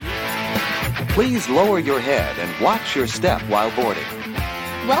Please lower your head and watch your step while boarding.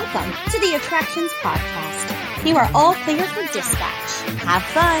 Welcome to the Attractions Podcast. You are all clear for dispatch. Have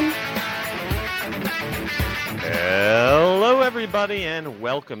fun. Hello, everybody, and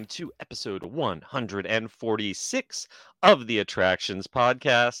welcome to episode 146 of the Attractions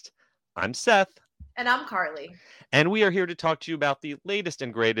Podcast. I'm Seth. And I'm Carly. And we are here to talk to you about the latest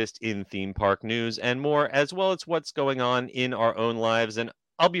and greatest in theme park news and more, as well as what's going on in our own lives. And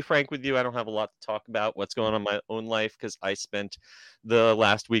I'll be frank with you, I don't have a lot to talk about what's going on in my own life because I spent the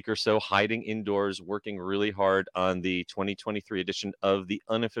last week or so hiding indoors, working really hard on the 2023 edition of the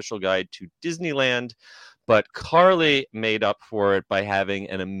Unofficial Guide to Disneyland. But Carly made up for it by having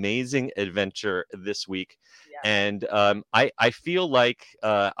an amazing adventure this week. Yeah. And I feel like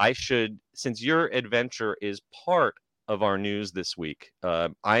I should, since your adventure is part of our news this week,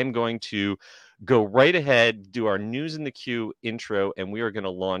 I'm going to go right ahead, do our news in the queue intro, and we are going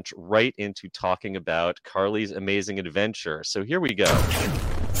to launch right into talking about Carly's amazing adventure. So here we go.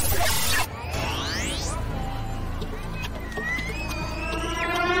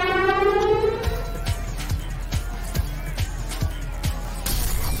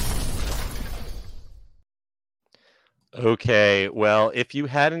 Okay, well, if you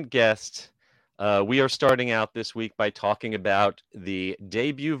hadn't guessed, we are starting out this week by talking about the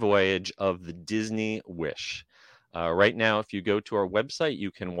debut voyage of the Disney Wish. Right now, if you go to our website, you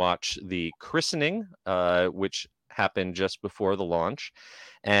can watch the christening, which happened just before the launch.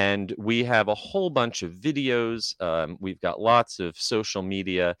 And we have a whole bunch of videos. We've got lots of social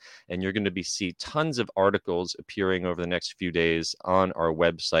media, and you're going to see tons of articles appearing over the next few days on our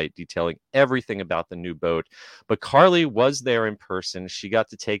website detailing everything about the new boat. But Carly was there in person. She got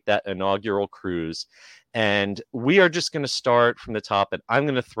to take that inaugural cruise. And we are just going to start from the top, and I'm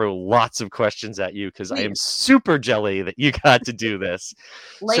going to throw lots of questions at you because I am super jelly that you got to do this.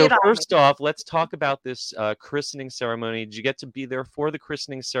 So first off, let's talk about this christening ceremony. Did you get to be there for the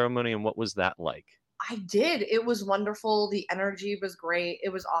christening ceremony, and what was that like? I did. It was wonderful. The energy was great.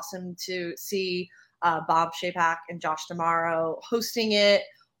 It was awesome to see Bob Chapek and Josh D'Amaro hosting it.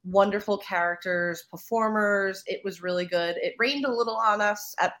 Wonderful characters, performers. It was really good. It rained a little on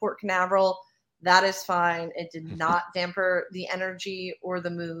us at Port Canaveral. That is fine. It did not damper the energy or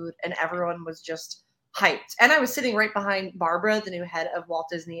the mood, and everyone was just hyped. And I was sitting right behind Barbara, the new head of Walt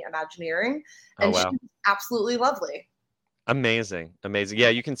Disney Imagineering, and she was absolutely lovely. Amazing. Yeah,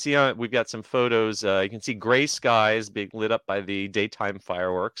 you can see we've got some photos. You can see gray skies being lit up by the daytime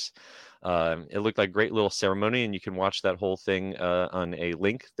fireworks. It looked like a great little ceremony, and you can watch that whole thing on a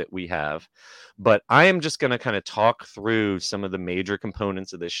link that we have. But I am just going to kind of talk through some of the major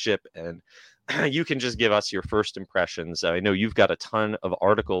components of this ship, and you can just give us your first impressions. I know you've got a ton of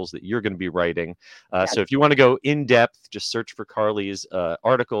articles that you're going to be writing. So if you want to go in depth, just search for Carly's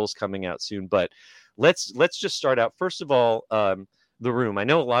articles coming out soon. But let's just start out. First of all, the room. I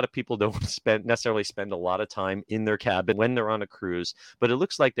know a lot of people don't necessarily spend a lot of time in their cabin when they're on a cruise, but it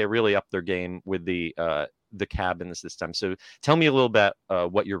looks like they really upped their game with the cabins this time. So tell me a little bit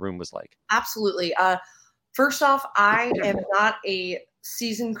what your room was like. Absolutely. First off, I am not a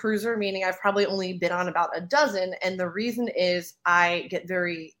seasoned cruiser, meaning I've probably only been on about a dozen. And the reason is I get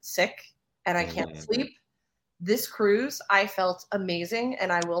very sick and I can't sleep. This cruise, I felt amazing.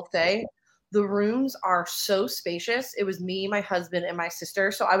 And I will say, the rooms are so spacious. It was me, my husband, and my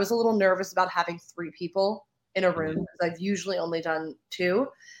sister. So I was a little nervous about having 3 people in a room because I've usually only done 2.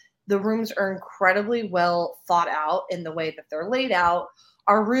 The rooms are incredibly well thought out in the way that they're laid out.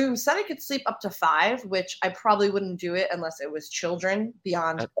 Our room said I could sleep up to 5, which I probably wouldn't do it unless it was children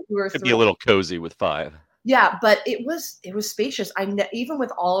beyond 2 or 3. Could be a little cozy with 5. Yeah, but it was spacious. Even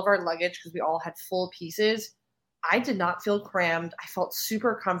with all of our luggage, because we all had full pieces, I did not feel crammed. I felt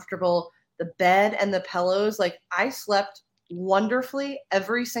super comfortable. The bed and the pillows, like I slept wonderfully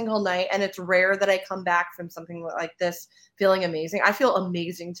every single night. And it's rare that I come back from something like this feeling amazing. I feel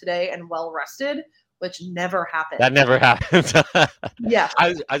amazing today and well rested, which never happens. That never happens. Yeah. I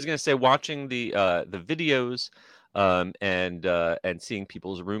was going to say, watching the videos and seeing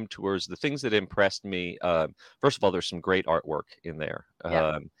people's room tours, the things that impressed me, first of all, there's some great artwork in there.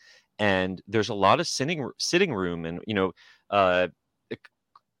 Yeah. And there's a lot of sitting room, and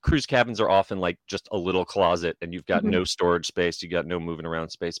cruise cabins are often like just a little closet, and you've got no storage space, you got no moving around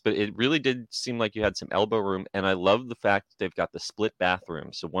space, but it really did seem like you had some elbow room. And I love the fact that they've got the split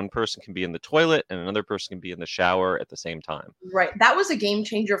bathroom, so one person can be in the toilet and another person can be in the shower at the same time. Right. That was a game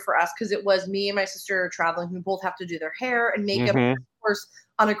changer for us because it was me and my sister traveling who both have to do their hair and makeup. Of course,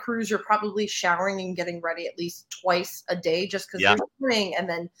 on a cruise, you're probably showering and getting ready at least twice a day just because you're swimming, and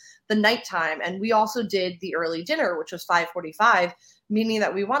then the nighttime. And we also did the early dinner, which was 5:45, meaning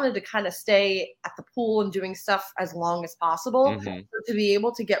that we wanted to kind of stay at the pool and doing stuff as long as possible. Mm-hmm. So to be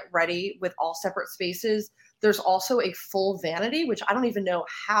able to get ready with all separate spaces, there's also a full vanity, which I don't even know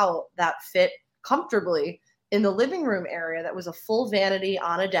how that fit comfortably in the living room area. That was a full vanity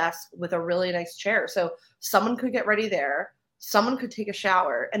on a desk with a really nice chair. So someone could get ready there, someone could take a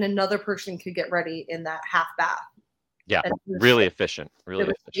shower, and another person could get ready in that half bath. Yeah, really efficient. Really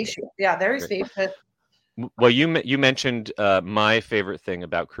efficient. Spacious. Yeah, very spacious. Well, you mentioned my favorite thing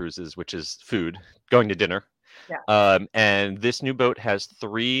about cruises, which is food, going to dinner. Yeah. And this new boat has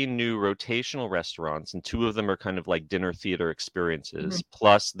 3 new rotational restaurants, and 2 of them are kind of like dinner theater experiences. Mhm.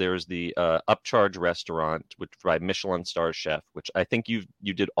 Plus, there's the Upcharge restaurant, which by Michelin star chef, which I think you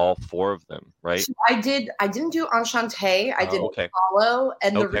did all 4 of them, right? So I didn't do Enchanté. I did okay. Apollo,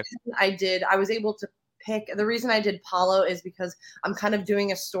 and the Okay. reason I was able to pick. The reason I did Palo is because I'm kind of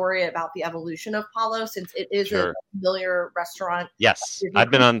doing a story about the evolution of Palo, since it is Sure. a familiar restaurant. Yes,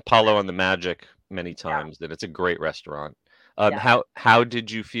 I've been on Palo on the Magic many times, and it's a great restaurant. Yeah. How did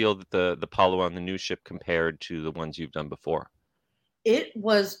you feel that the Palo on the new ship compared to the ones you've done before? It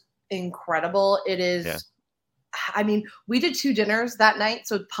was incredible. It is. Yeah. I mean, we did 2 dinners that night,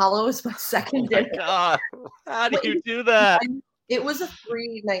 so Palo is my second Oh my dinner. God, how do you do that? It was a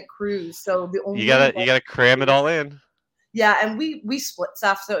 3-night cruise, so the only You gotta cram it all in. Yeah, and we split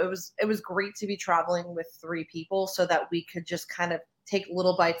stuff, so it was great to be traveling with 3 people so that we could just kind of take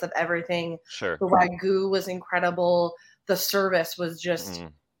little bites of everything. Sure. The Wagyu was incredible. The service was just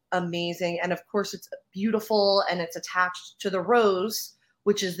amazing, and of course it's beautiful, and it's attached to the Rose,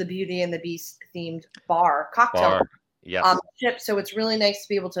 which is the Beauty and the Beast themed cocktail Yes. on the ship. So it's really nice to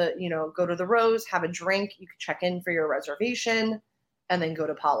be able to, go to the Rose, have a drink. You can check in for your reservation, and then go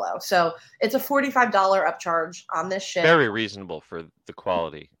to Palo. So it's a $45 upcharge on this ship. Very reasonable for the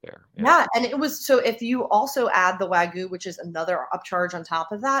quality there. Yeah, and it was, so if you also add the Wagyu, which is another upcharge on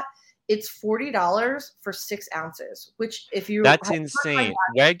top of that, it's $40 for 6 ounces, which if you... That's insane.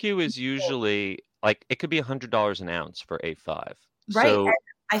 Wagyu is usually, like, it could be $100 an ounce for A5. Right. So and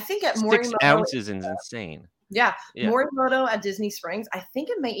I think at 6 ounces is insane. Yeah. Morimoto at Disney Springs, I think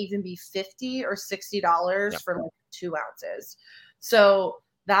it might even be $50 or $60 for like 2 ounces. So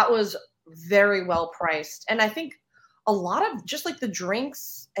that was very well priced. And I think a lot of just like the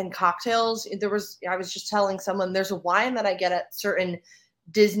drinks and cocktails, I was just telling someone, there's a wine that I get at certain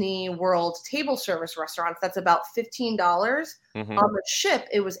Disney World table service restaurants that's about $15. Mm-hmm. On the ship,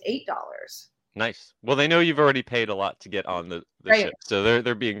 it was $8. Nice. Well, they know you've already paid a lot to get on the ship, so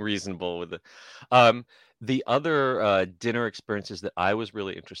they're being reasonable with it. The other dinner experiences that I was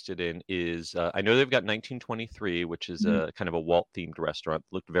really interested in is I know they've got 1923, which is a kind of a Walt themed restaurant.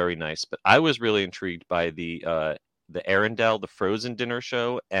 Looked very nice, but I was really intrigued by the Arendelle, the Frozen dinner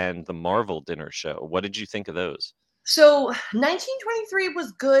show, and the Marvel dinner show. What did you think of those? So 1923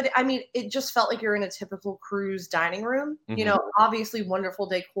 was good. I mean, it just felt like you're in a typical cruise dining room. Mm-hmm. Obviously wonderful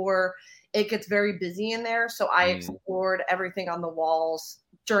decor. It gets very busy in there. So I explored everything on the walls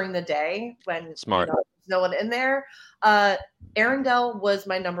during the day when Smart. there's no one in there. Arendelle was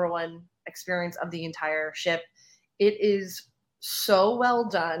my number one experience of the entire ship. It is so well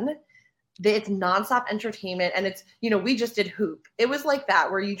done. It's nonstop entertainment. And it's, we just did Hoop. It was like that,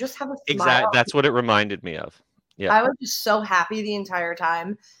 where you just have a smile. Exactly. That's what it reminded me of. Yeah. I was just so happy the entire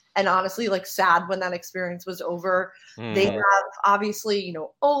time, and honestly, like, sad when that experience was over. They have, obviously,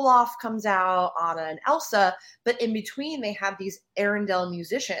 Olaf comes out, Anna and Elsa, but in between they have these Arendelle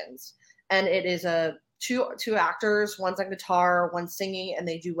musicians, and it is two actors, one's on guitar, one's singing, and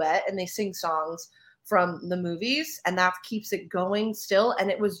they duet and they sing songs from the movies, and that keeps it going still. And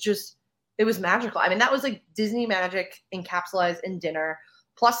it was magical. I mean, that was like Disney magic encapsulated in dinner.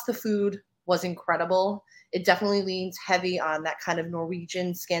 Plus the food was incredible. It definitely leans heavy on that kind of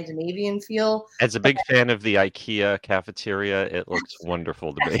Norwegian, Scandinavian feel. As a big fan of the IKEA cafeteria, it looks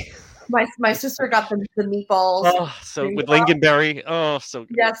wonderful to me. My sister got the meatballs. Oh, so with lingonberry. Oh, so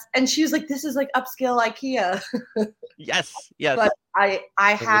good. Yes, and she was like, "This is like upscale IKEA." Yes. But I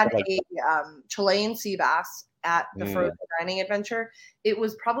had a Chilean sea bass at the Frozen Dining Adventure. It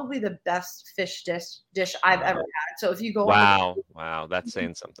was probably the best fish dish I've ever had. So if you go, wow, that's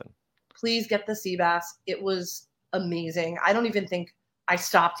saying something. Please get the sea bass. It was amazing. I don't even think I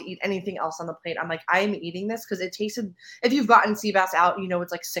stopped to eat anything else on the plate. I'm like, I am eating this because it tasted, if you've gotten sea bass out,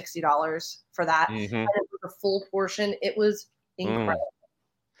 it's like $60 for that. Mm-hmm. And it was a full portion. It was incredible.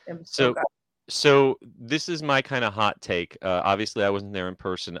 It was so good. So this is my kind of hot take. Obviously, I wasn't there in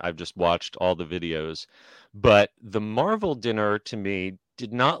person. I've just watched all the videos. But the Marvel dinner, to me,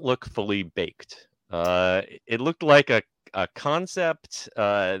 did not look fully baked. It looked like a concept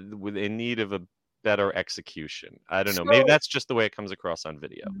in need of a better execution. I don't know. So Maybe that's just the way it comes across on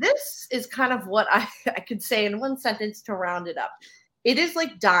video. this is kind of what I could say in one sentence to round it up. It is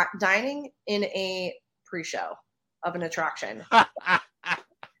like dining in a pre-show of an attraction.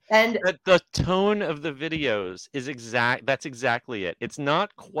 And the tone of the videos is that's exactly it. It's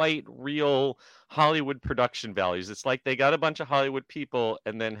not quite real Hollywood production values. It's like they got a bunch of Hollywood people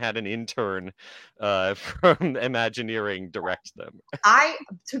and then had an intern from Imagineering direct them.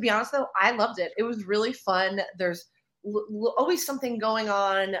 To be honest though, I loved it. It was really fun. There's always something going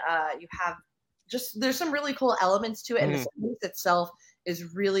on. You have there's some really cool elements to it, and the space itself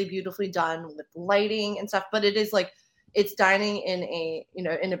is really beautifully done with lighting and stuff. But it is like it's dining in a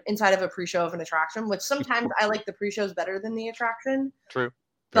inside of a pre-show of an attraction, which sometimes I like the pre-shows better than the attraction. True.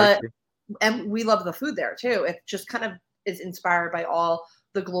 Very true. And we love the food there too. It just kind of is inspired by all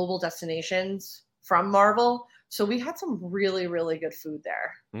the global destinations from Marvel. So we had some really, really good food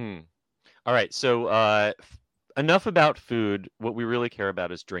there. All right. So enough about food. What we really care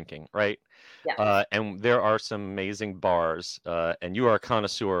about is drinking, right? Yeah. And there are some amazing bars, and you are a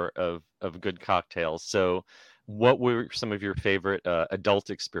connoisseur of good cocktails. So what were some of your favorite adult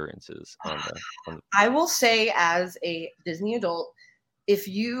experiences on the... I will say, as a Disney adult, if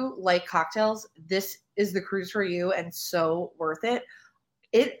you like cocktails, this is the cruise for you, and so worth it.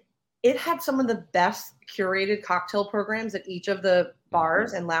 It had some of the best curated cocktail programs at each of the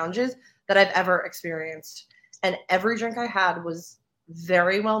bars and lounges that I've ever experienced. And every drink I had was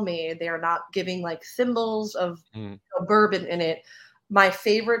very well made. They are not giving like thimbles of bourbon in it. My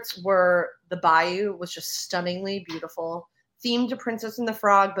favorites were the Bayou, was just stunningly beautiful, themed to Princess and the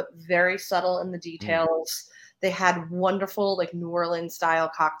Frog, but very subtle in the details. They had wonderful like New Orleans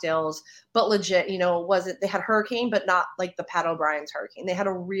style cocktails, but legit, they had Hurricane, but not like the Pat O'Brien's Hurricane. They had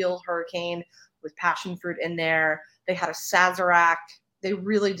a real Hurricane with passion fruit in there. They had a Sazerac. They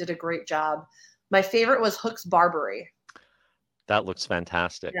really did a great job. My favorite was Hook's Barbery. That looks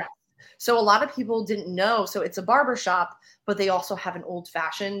fantastic. Yeah. So a lot of people didn't know. So it's a barber shop, but they also have an old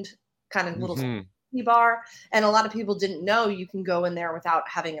fashioned kind of little bar. And a lot of people didn't know you can go in there without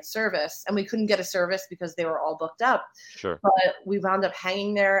having a service. And we couldn't get a service because they were all booked up. Sure. But we wound up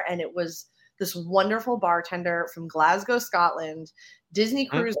hanging there, and it was this wonderful bartender from Glasgow, Scotland, Disney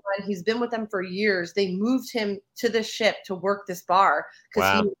Cruise Line. He's been with them for years. They moved him to this ship to work this bar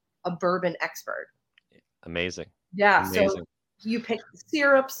because he was a bourbon expert. Amazing. Yeah. Amazing. So you picked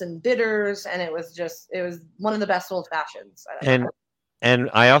syrups and bitters, and it was one of the best old fashions.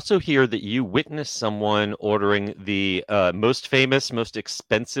 And I also hear that you witnessed someone ordering the most famous, most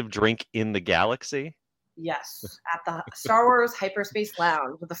expensive drink in the galaxy. Yes, at the Star Wars Hyperspace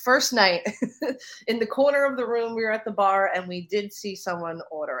Lounge. The first night, in the corner of the room, we were at the bar, and we did see someone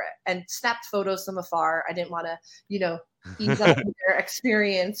order it and snapped photos from afar. I didn't want to, ease up their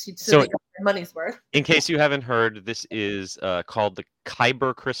experience so they got their money's worth. In case you haven't heard, this is called the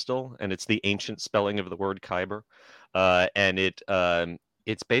Kyber crystal, and it's the ancient spelling of the word Kyber. And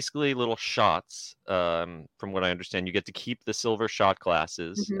it's basically little shots. From what I understand, you get to keep the silver shot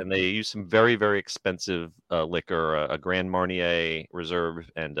glasses, and they use some very, very expensive liquor, a Grand Marnier Reserve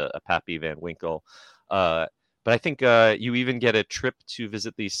and a Pappy Van Winkle. But I think you even get a trip to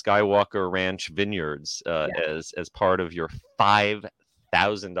visit the Skywalker Ranch vineyards as part of your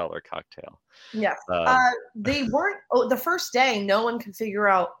 $5,000 cocktail. Yes. They weren't. The first day, no one could figure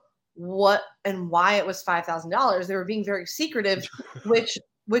out what and why it was $5,000. They were being very secretive, which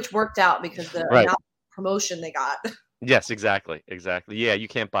worked out because the amount of promotion they got. Yes, exactly. Yeah, you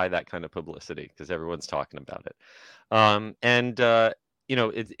can't buy that kind of publicity because everyone's talking about it.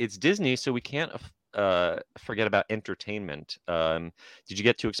 It's Disney, so we can't forget about entertainment. Did you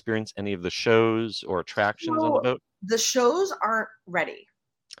get to experience any of the shows or attractions on the boat? The shows aren't ready.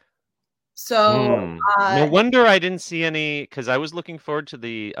 So no wonder I didn't see any, because I was looking forward to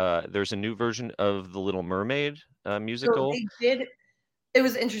there's a new version of The Little Mermaid musical. So they did. It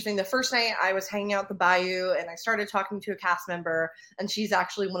was interesting. The first night I was hanging out at the Bayou, and I started talking to a cast member, and she's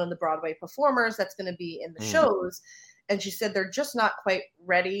actually one of the Broadway performers that's going to be in the shows. And she said they're just not quite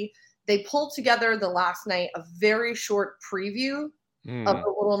ready. They pulled together the last night a very short preview of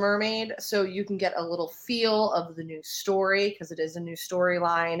The Little Mermaid, so you can get a little feel of the new story, because it is a new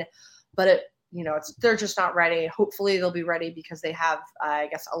storyline. But they're just not ready. Hopefully they'll be ready, because they have,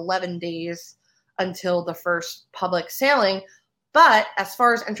 11 days until the first public sailing. But as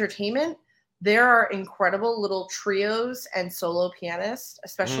far as entertainment, there are incredible little trios and solo pianists,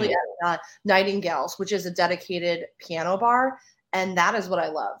 especially at Nightingale's, which is a dedicated piano bar. And that is what I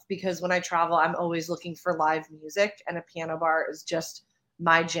love, because when I travel, I'm always looking for live music, and a piano bar is just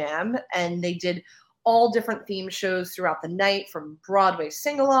my jam. And they did all different theme shows throughout the night, from Broadway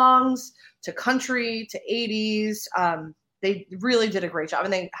sing-alongs to country to 80s. They really did a great job,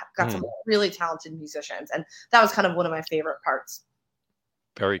 and they got some really talented musicians, and that was kind of one of my favorite parts.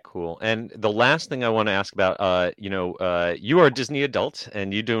 Very cool. And the last thing I want to ask about, you are a Disney adult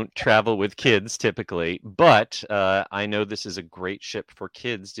and you don't travel with kids typically, but I know this is a great ship for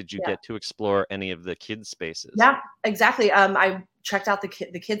kids. Did you get to explore any of the kids spaces? Yeah, exactly. I checked out the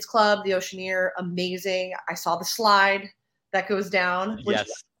kids club, the Oceaneer, amazing. I saw the slide that goes down. Which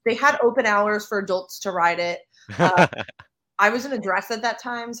they had open hours for adults to ride it. I was in a dress at that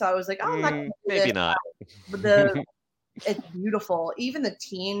time, so I was like, oh, I'm not gonna do maybe this. not. But it's beautiful. Even the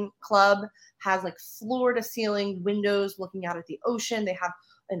teen club has like floor to ceiling windows looking out at the ocean. They have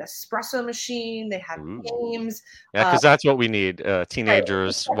an espresso machine. They have games. Yeah, because that's what we need.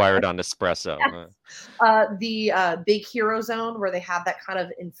 Teenagers wired on espresso. The Big Hero Zone, where they have that kind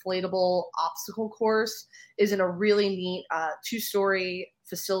of inflatable obstacle course, is in a really neat 2-story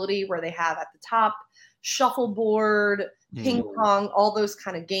facility where they have at the top shuffleboard, ping pong, all those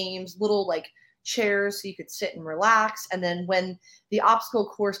kind of games, little like chairs so you could sit and relax. And then when the obstacle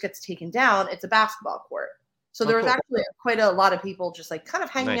course gets taken down, it's a basketball court. So there was actually quite a lot of people just like kind of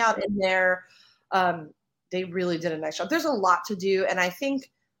hanging out in there. They really did a nice job. There's a lot to do. And I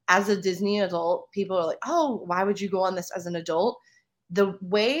think as a Disney adult, people are like, oh, why would you go on this as an adult? The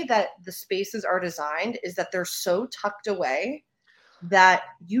way that the spaces are designed is that they're so tucked away that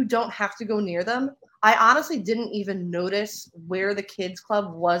you don't have to go near them. I honestly didn't even notice where the kids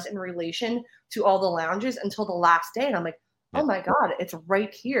club was in relation to all the lounges until the last day. And I'm like, oh my God, it's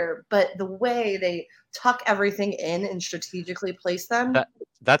right here. But the way they tuck everything in and strategically place them.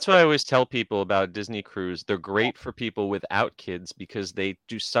 That's what I always tell people about Disney Cruise. They're great for people without kids because they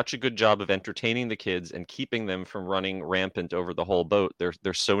do such a good job of entertaining the kids and keeping them from running rampant over the whole boat.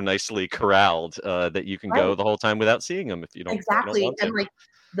 They're so nicely corralled that you can go the whole time without seeing them if you don't. Exactly. You don't want to. And like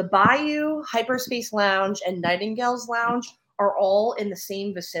the Bayou, Hyperspace Lounge, and Nightingale's Lounge are all in the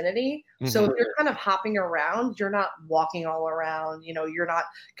same vicinity. So if you're kind of hopping around, you're not walking all around, you're not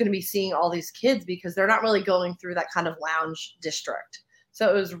going to be seeing all these kids because they're not really going through that kind of lounge district. So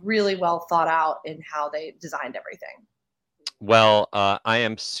it was really well thought out in how they designed everything. Well, I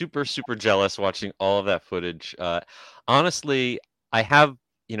am super, super jealous watching all of that footage. Honestly, I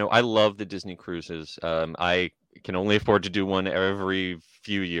love the Disney cruises. I can only afford to do one every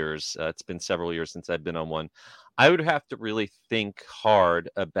few years. It's been several years since I've been on one. I would have to really think hard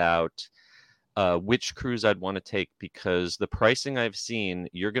about which cruise I'd want to take because the pricing I've seen,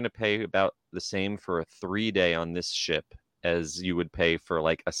 you're going to pay about the same for a 3-day on this ship as you would pay for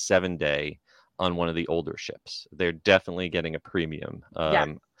like a 7-day on one of the older ships. They're definitely getting a premium.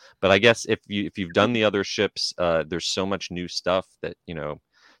 But I guess if you've done the other ships, there's so much new stuff that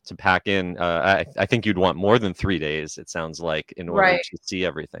to pack in. I think you'd want more than 3 days. It sounds like in order to see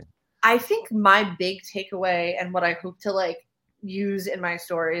everything. I think my big takeaway and what I hope to use in my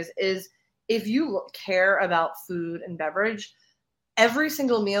stories is if you care about food and beverage, every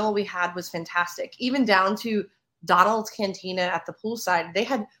single meal we had was fantastic, even down to Donald's Cantina at the poolside. They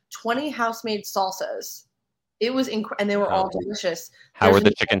had 20 house-made salsas. It was and they were all delicious. How are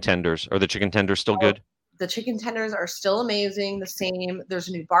the chicken tenders? Are the chicken tenders still good? The chicken tenders are still amazing. The same. There's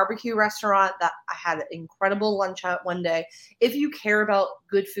a new barbecue restaurant that I had an incredible lunch at one day. If you care about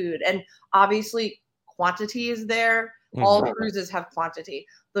good food, and obviously quantity is there. All cruises have quantity.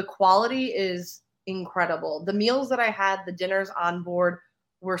 The quality is incredible. The meals that I had, the dinners on board,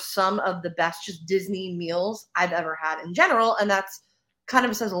 were some of the best just Disney meals I've ever had in general. And that's kind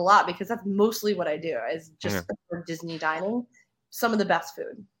of says a lot because that's mostly what I do is just for Disney dining. Some of the best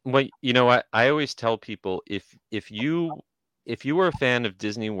food. Well, what I always tell people, if you were a fan of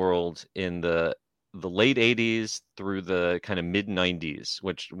Disney World in the late 80s through the kind of mid 90s,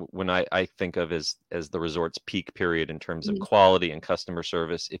 which when I think of as the resort's peak period in terms of quality and customer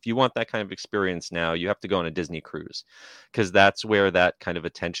service, if you want that kind of experience now, you have to go on a Disney cruise because that's where that kind of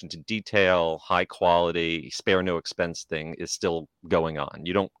attention to detail, high quality, spare no expense thing is still going on.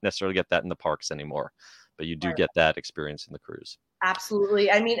 You don't necessarily get that in the parks anymore, but you do get that experience in the cruise.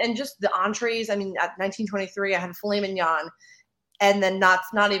 Absolutely. I mean, and just the entrees. I mean, at 1923, I had filet mignon. And then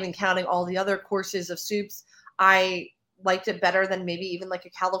not even counting all the other courses of soups, I liked it better than maybe even like a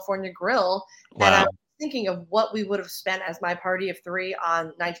California grill. Wow. And I was thinking of what we would have spent as my party of 3 on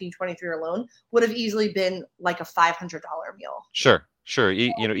 1923 alone would have easily been like a $500 meal. Sure.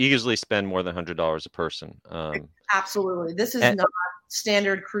 Easily spend more than $100 a person. Absolutely. This is not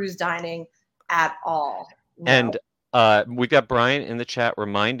standard cruise dining at all. No. And we've got Brian in the chat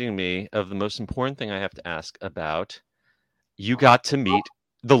reminding me of the most important thing I have to ask about. You got to meet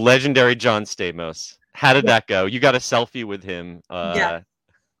the legendary John Stamos. How did Yeah. that go? You got a selfie with him. Yeah.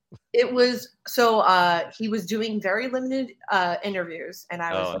 It was he was doing very limited interviews, and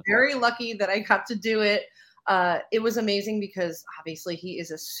I was Oh, very lucky that I got to do it. It was amazing because obviously he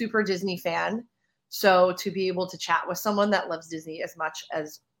is a super Disney fan. So to be able to chat with someone that loves Disney as much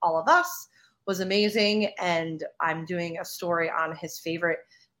as all of us was amazing. And I'm doing a story on his favorite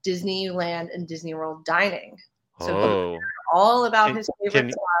Disneyland and Disney World dining. So he oh. all about Can his favorite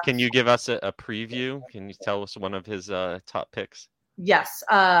can spots. you give us a preview? Can you tell us one of his top picks? Yes,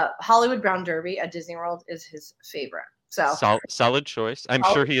 Hollywood Brown Derby at Disney World is his favorite. So Solid choice. I'm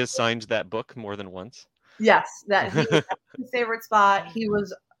sure solid. he has signed that book more than once. Yes, that was his favorite spot. He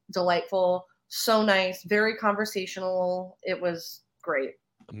was delightful, so nice, very conversational. It was great.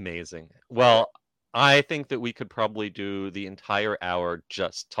 Amazing. Well, I think that we could probably do the entire hour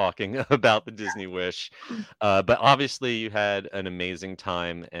just talking about the Disney Wish. But obviously you had an amazing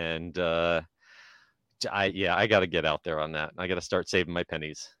time, and I got to get out there on that. I got to start saving my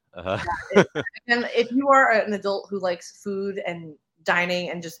pennies. And if you are an adult who likes food and dining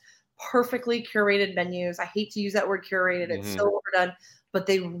and just perfectly curated menus, I hate to use that word curated, it's so overdone, but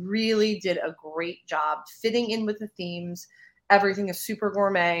they really did a great job fitting in with the themes. Everything is super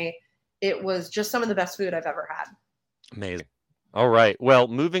gourmet. It was just some of the best food I've ever had. Amazing. All right. Well,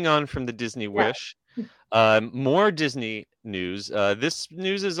 moving on from the Disney Wish, more Disney news. This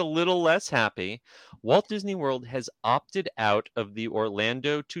news is a little less happy. Walt Disney World has opted out of the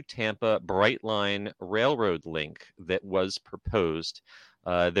Orlando to Tampa Brightline Railroad link that was proposed.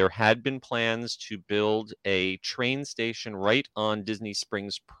 There had been plans to build a train station right on Disney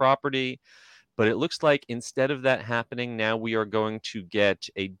Springs property, but it looks like instead of that happening, now we are going to get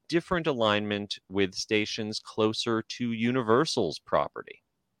a different alignment with stations closer to Universal's property.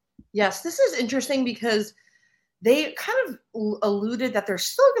 Yes, this is interesting because they kind of alluded that there's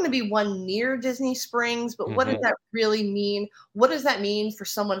still going to be one near Disney Springs, but what does that really mean? What does that mean for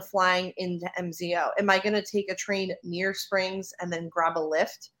someone flying into MZO? Am I going to take a train near Springs and then grab a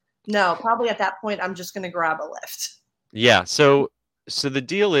lift? No, probably at that point, I'm just going to grab a lift. Yeah, so the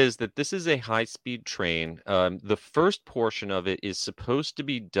deal is that this is a high-speed train. The first portion of it is supposed to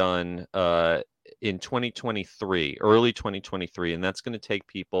be done in 2023, early 2023, and that's going to take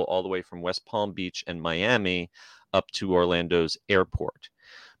people all the way from West Palm Beach and Miami up to Orlando's airport.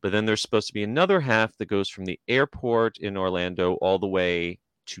 But then there's supposed to be another half that goes from the airport in Orlando all the way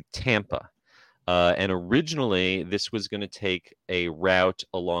to Tampa. And originally, this was going to take a route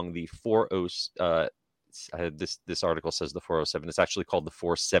along the 40. This article says the 407. It's actually called the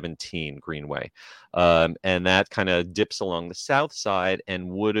 417 Greenway, and that kind of dips along the south side and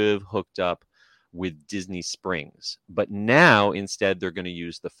would have hooked up with Disney Springs. But now instead they're going to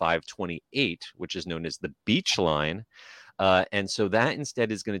use the 528, which is known as the Beach Line. And so that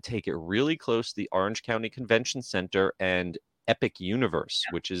instead is going to take it really close to the Orange County Convention Center and Epic Universe,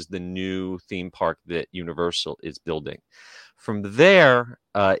 which is the new theme park that Universal is building. From there,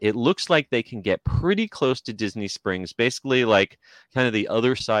 it looks like they can get pretty close to Disney Springs, basically like kind of the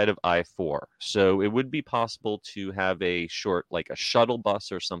other side of I-4. So it would be possible to have a short, like a shuttle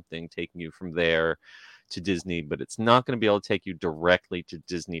bus or something taking you from there to Disney, but it's not going to be able to take you directly to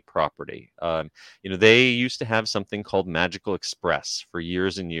Disney property. They used to have something called Magical Express for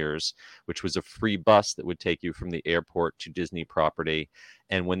years and years, which was a free bus that would take you from the airport to Disney property.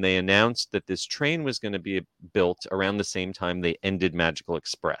 And when they announced that this train was going to be built around the same time, they ended Magical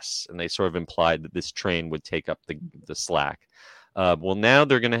Express, and they sort of implied that this train would take up the slack. Well, now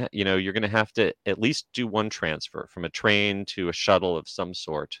they're going to, you're going to have to at least do one transfer from a train to a shuttle of some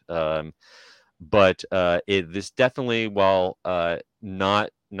sort. But this definitely, while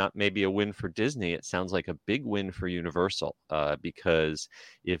not maybe a win for Disney, it sounds like a big win for Universal, because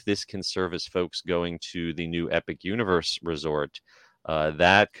if this can serve as folks going to the new Epic Universe resort,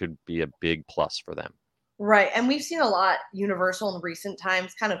 that could be a big plus for them. Right. And we've seen a lot Universal in recent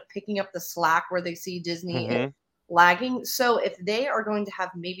times kind of picking up the slack where they see Disney is lagging. So if they are going to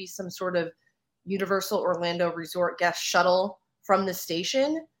have maybe some sort of Universal Orlando Resort guest shuttle from the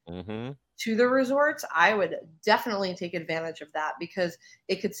station to the resorts, I would definitely take advantage of that because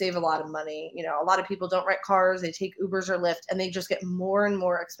it could save a lot of money. A lot of people don't rent cars, they take Ubers or Lyft, and they just get more and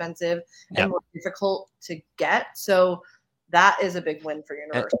more expensive and more difficult to get. So that is a big win for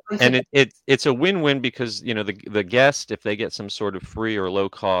Universal. And it's a win-win because the guest, if they get some sort of free or low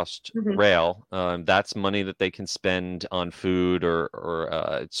cost rail, that's money that they can spend on food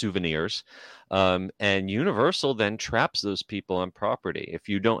or souvenirs. And Universal then traps those people on property. If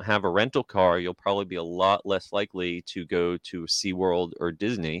you don't have a rental car, you'll probably be a lot less likely to go to SeaWorld or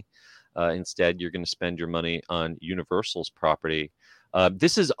Disney. Instead, you're going to spend your money on Universal's property.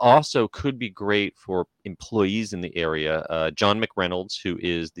 This is also could be great for employees in the area. John McReynolds, who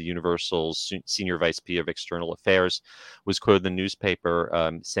is the Universal's Senior Vice P of External Affairs, was quoted in the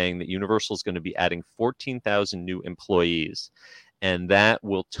newspaper saying that Universal is going to be adding 14,000 new employees. And that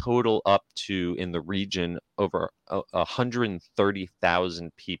will total up to, in the region, over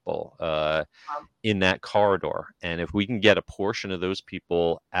 130,000 people in that corridor. And if we can get a portion of those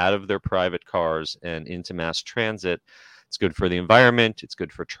people out of their private cars and into mass transit, it's good for the environment. It's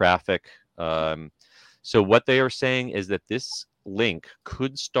good for traffic. So what they are saying is that this link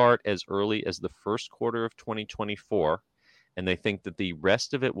could start as early as the first quarter of 2024. And they think that the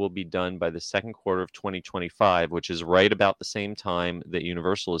rest of it will be done by the second quarter of 2025, which is right about the same time that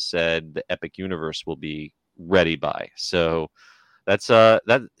Universal has said the Epic Universe will be ready by. So that's a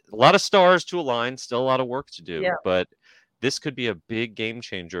lot of stars to align, still a lot of work to do, but this could be a big game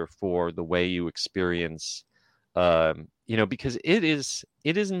changer for the way you experience, because it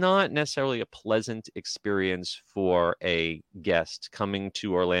is not necessarily a pleasant experience for a guest coming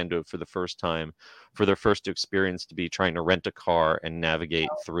to Orlando for the first time, for their first experience to be trying to rent a car and navigate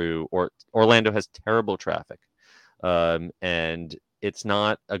through. Orlando has terrible traffic, and it's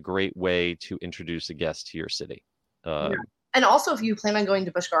not a great way to introduce a guest to your city. And also, if you plan on going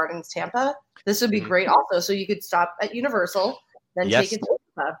to Busch Gardens, Tampa, this would be great also. So you could stop at Universal, then take it to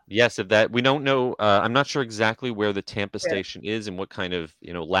Tampa. Yes, if that, we don't know. I'm not sure exactly where the Tampa station is and what kind of,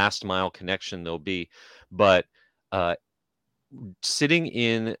 last mile connection there'll be. But sitting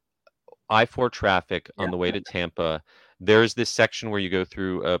in I-4 traffic on the way to Tampa, there's this section where you go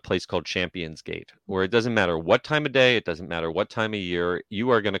through a place called Champions Gate, where it doesn't matter what time of day, it doesn't matter what time of year, you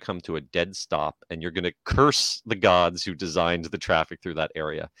are going to come to a dead stop and you're going to curse the gods who designed the traffic through that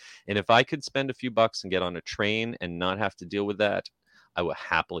area. And if I could spend a few bucks and get on a train and not have to deal with that, I would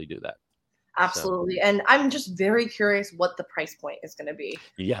happily do that. Absolutely. So. And I'm just very curious what the price point is going to be.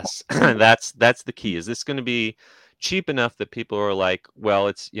 Yes, that's the key. Is this going to be cheap enough that people are like, well,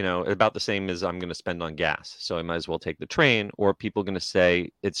 it's, about the same as I'm going to spend on gas, so I might as well take the train? Or people going to say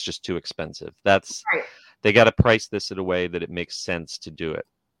it's just too expensive? That's right. They got to price this in a way that it makes sense to do it.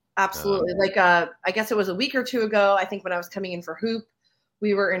 Absolutely. I guess it was a week or two ago, I think, when I was coming in for Hoop,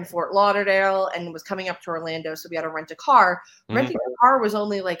 we were in Fort Lauderdale and was coming up to Orlando, so we had to rent a car. Renting a car was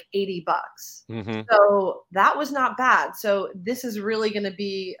only like $80. So that was not bad. So this is really going to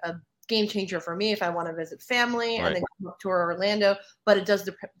be a game changer for me if I want to visit family and then come up to Orlando, but it does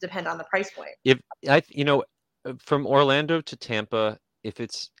depend on the price point. If from Orlando to Tampa, if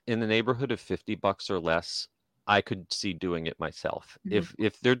it's in the neighborhood of $50 or less, I could see doing it myself.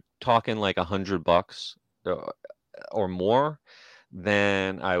 If they're talking like $100 or more,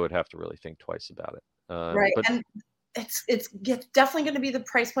 then I would have to really think twice about it. Right. And it's definitely going to be the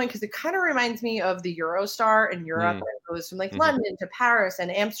price point, because it kind of reminds me of the Eurostar in Europe, where it goes from like London to Paris and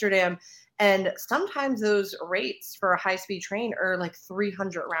Amsterdam. And sometimes those rates for a high-speed train are like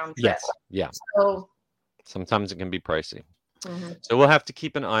 300 round trip. Yes. Yeah. So sometimes it can be pricey. So we'll have to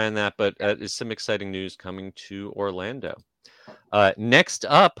keep an eye on that, but there's some exciting news coming to Orlando. Next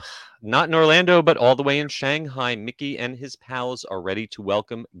up, not in Orlando, but all the way in Shanghai, Mickey and his pals are ready to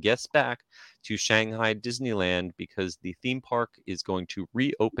welcome guests back to Shanghai Disneyland, because the theme park is going to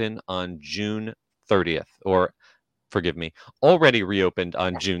reopen on June 30th, or forgive me, already reopened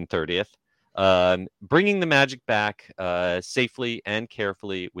on June 30th, bringing the magic back safely and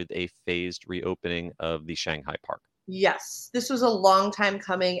carefully with a phased reopening of the Shanghai park. Yes, this was a long time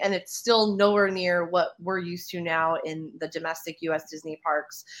coming, and it's still nowhere near what we're used to now in the domestic U.S. Disney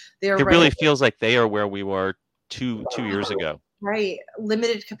parks. It really feels like they are where we were two years ago. Right.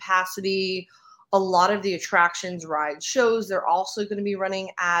 Limited capacity. A lot of the attractions, rides, shows, they're also going to be running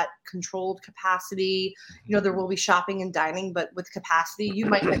at controlled capacity. There will be shopping and dining, but with capacity, you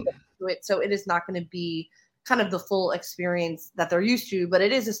might not get to it. So it is not going to be kind of the full experience that they're used to, but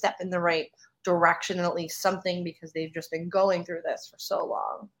it is a step in the right direction, and at least something, because they've just been going through this for so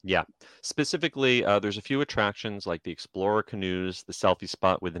long. Yeah. Specifically, there's a few attractions like the Explorer Canoes, the Selfie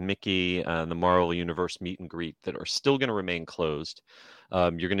Spot with Mickey, the Marvel Universe Meet and Greet that are still going to remain closed.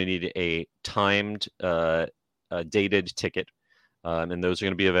 You're going to need a timed, dated ticket, and those are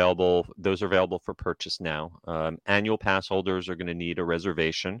going to be available. Those are available for purchase now. Annual pass holders are going to need a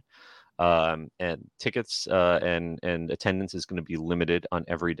reservation, and tickets and attendance is going to be limited on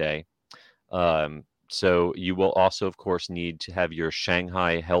every day. So you will also, of course, need to have your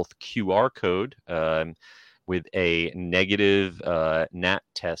Shanghai Health QR code with a negative NAT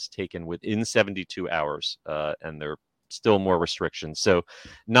test taken within 72 hours, and there are still more restrictions. So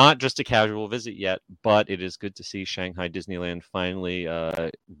not just a casual visit yet, but it is good to see Shanghai Disneyland finally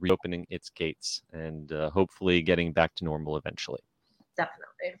reopening its gates and hopefully getting back to normal eventually.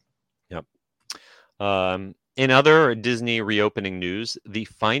 Definitely. Yep. In other Disney reopening news, the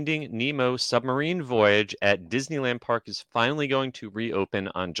Finding Nemo submarine voyage at Disneyland Park is finally going to reopen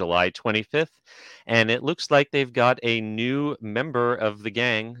on July 25th. And it looks like they've got a new member of the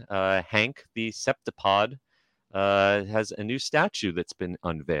gang, Hank the Septipod, has a new statue that's been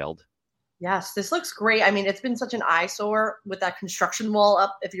unveiled. Yes, this looks great. I mean, it's been such an eyesore with that construction wall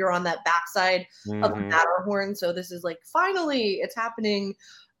up if you're on that backside of the Matterhorn. So this is like, finally, it's happening.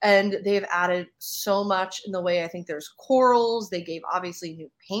 And they've added so much in the way. I think there's corals. They gave obviously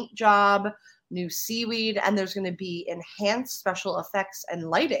new paint job, new seaweed, and there's going to be enhanced special effects and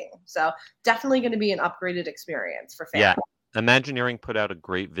lighting. So definitely going to be an upgraded experience for fans. Yeah. Imagineering put out a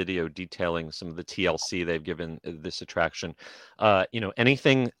great video detailing some of the TLC they've given this attraction.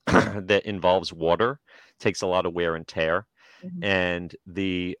 Anything that involves water takes a lot of wear and tear. Mhm. And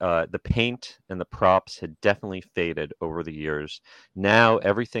the paint and the props had definitely faded over the years. Now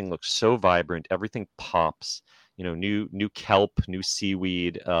everything looks so vibrant, everything pops. New kelp, new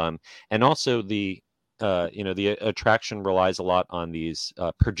seaweed, and also the attraction relies a lot on these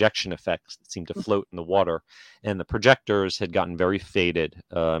projection effects that seem to float in the water, and the projectors had gotten very faded.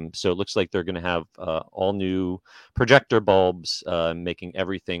 So it looks like they're going to have all new projector bulbs, making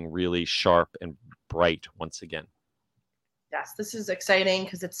everything really sharp and bright once again. Yes, this is exciting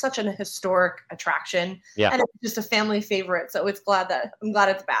because it's such an historic attraction. Yeah. And it's just a family favorite. So I'm glad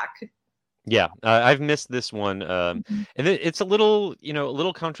it's back. Yeah, I've missed this one, and it's a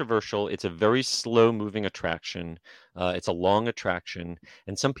little controversial. It's a very slow-moving attraction. It's a long attraction,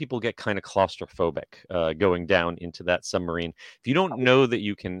 and some people get kind of claustrophobic going down into that submarine. If you don't know that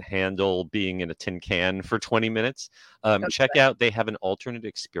you can handle being in a tin can for 20 minutes, check out. They have an alternate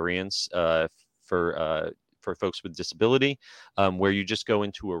experience for folks with disability, where you just go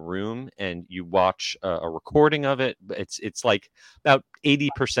into a room and you watch a recording of it. It's like about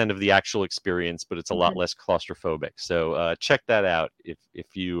 80% of the actual experience, but it's a lot less claustrophobic. So check that out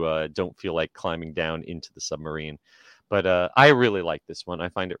if you don't feel like climbing down into the submarine. But I really like this one. I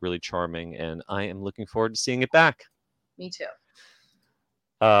find it really charming, and I am looking forward to seeing it back. Me too.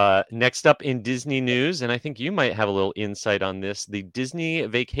 Next up in Disney news, and I think you might have a little insight on this, the Disney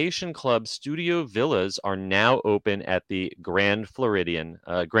Vacation Club Studio Villas are now open at the Grand Floridian.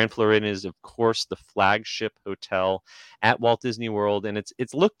 Grand Floridian is, of course, the flagship hotel at Walt Disney World, and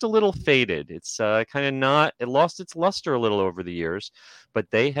it's looked a little faded. It's it lost its luster a little over the years,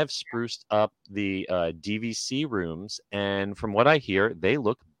 but they have spruced up the DVC rooms, and from what I hear, they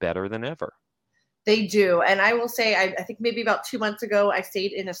look better than ever. They do. And I will say, I think maybe about 2 months ago, I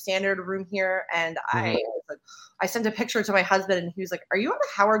stayed in a standard room here, and I sent a picture to my husband, and he was like, "Are you on the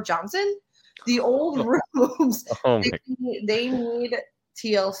Howard Johnson?" The old rooms, they need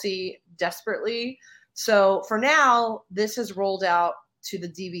TLC desperately. So for now, this has rolled out to the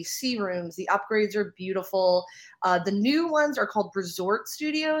DVC rooms. The upgrades are beautiful. The new ones are called Resort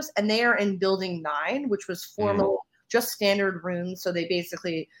Studios, and they are in Building 9, which was formerly just standard rooms. So they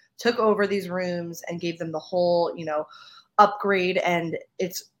basically took over these rooms and gave them the whole, upgrade, and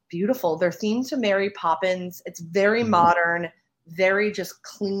it's beautiful. They're themed to Mary Poppins. It's very modern, very just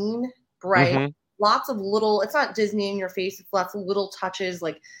clean, bright, lots of little, it's not Disney in your face, it's lots of little touches,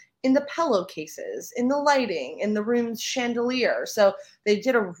 like in the pillowcases, in the lighting, in the room's chandelier. So they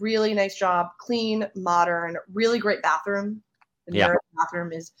did a really nice job, clean, modern, really great bathroom. The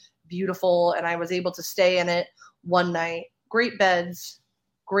bathroom is beautiful, and I was able to stay in it one night. Great beds.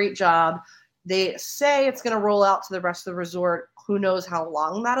 Great job. They say it's going to roll out to the rest of the resort. Who knows how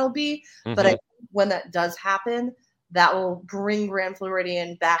long that'll be? But I think when that does happen, that will bring Grand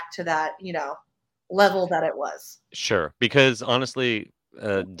Floridian back to that, level that it was. Sure. Because honestly,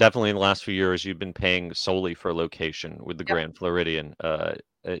 definitely in the last few years, you've been paying solely for location with the Grand Floridian. I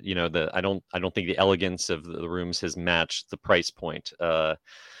don't think the elegance of the rooms has matched the price point.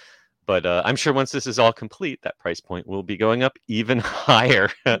 But I'm sure once this is all complete, that price point will be going up even higher.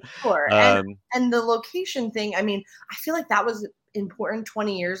 Sure. And the location thing, I mean, I feel like that was important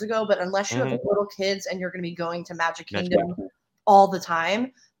 20 years ago, but unless you have little kids and you're going to be going to Magic Kingdom all the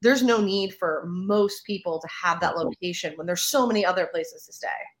time, there's no need for most people to have that location when there's so many other places to stay.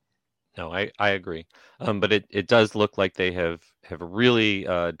 No, I agree. But it does look like they have really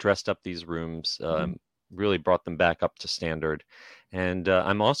dressed up these rooms, really brought them back up to standard. And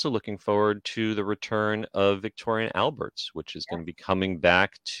I'm also looking forward to the return of Victoria & Albert's, which is going to be coming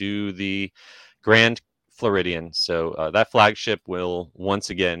back to the Grand Floridian. So that flagship will once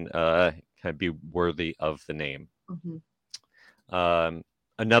again kind of be worthy of the name.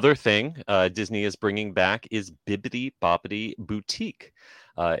 Another thing Disney is bringing back is Bibbidi Bobbidi Boutique.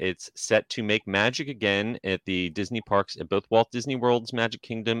 It's set to make magic again at the Disney parks at both Walt Disney World's Magic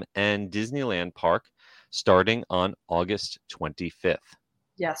Kingdom and Disneyland Park, starting on August 25th.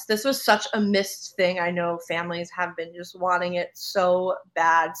 Yes, this was such a missed thing. I know families have been just wanting it so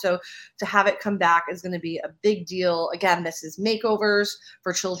bad. So to have it come back is going to be a big deal. Again, this is makeovers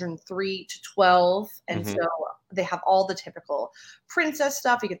for children 3 to 12. And so they have all the typical princess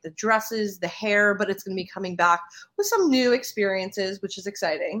stuff. You get the dresses, the hair, but it's going to be coming back with some new experiences, which is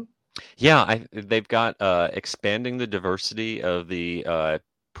exciting. Yeah, they've got expanding the diversity of the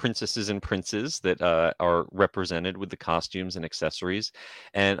princesses and princes that are represented with the costumes and accessories.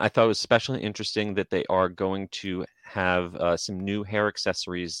 And I thought it was especially interesting that they are going to have some new hair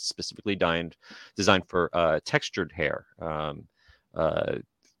accessories specifically designed for textured hair.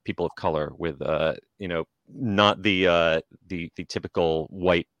 People of color with not the typical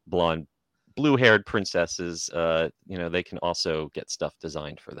white, blonde, blue-haired princesses. They can also get stuff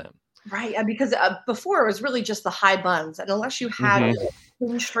designed for them. Right, and because before it was really just the high buns, and unless you had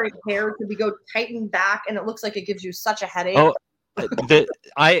thin straight hair, to be go tightened back, and it looks like it gives you such a headache. Oh,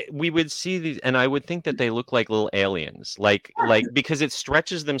 we would see these, and I would think that they look like little aliens, like because it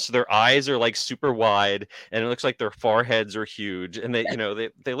stretches them so their eyes are like super wide, and it looks like their foreheads are huge, and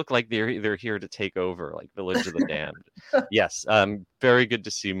they look like they're here to take over, like Village of the Damned. Yes, very good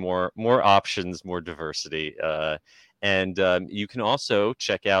to see more options, more diversity. And you can also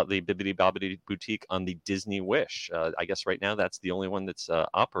check out the Bibbidi Bobbidi Boutique on the Disney Wish. I guess right now that's the only one that's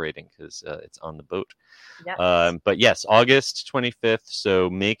operating because it's on the boat. Yes. But yes, August 25th. So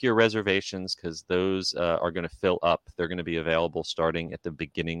make your reservations because those are going to fill up. They're going to be available starting at the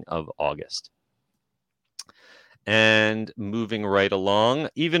beginning of August. And moving right along,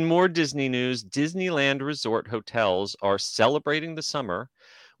 even more Disney news. Disneyland Resort hotels are celebrating the summer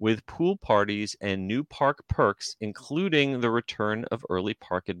with pool parties and new park perks, including the return of early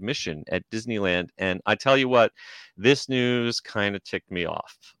park admission at Disneyland. And I tell you what, this news kind of ticked me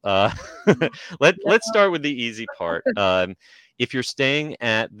off. Let's start with the easy part. If you're staying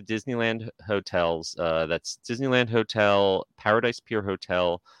at the Disneyland hotels, that's Disneyland Hotel, Paradise Pier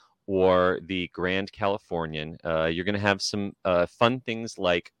Hotel, or the Grand Californian, you're going to have some fun things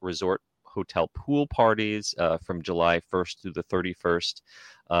like resort hotel pool parties from July 1st through the 31st.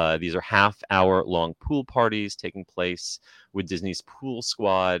 These are half-hour long pool parties taking place with Disney's Pool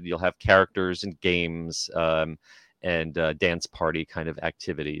Squad. You'll have characters and games and dance party kind of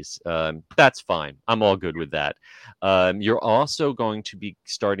activities. That's fine. I'm all good with that. You're also going to be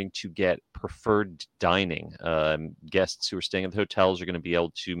starting to get preferred dining. Guests who are staying at the hotels are going to be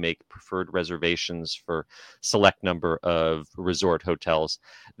able to make preferred reservations for select number of resort hotels.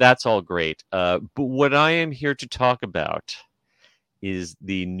 That's all great. But what I am here to talk about is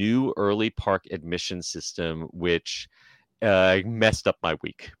the new early park admission system, which messed up my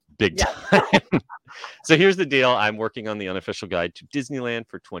week big time. So here's the deal. I'm working on the unofficial guide to Disneyland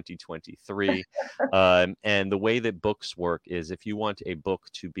for 2023. And the way that books work is if you want a book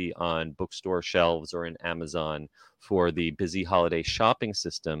to be on bookstore shelves or in Amazon for the busy holiday shopping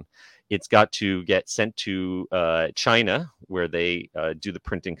system, it's got to get sent to China, where they do the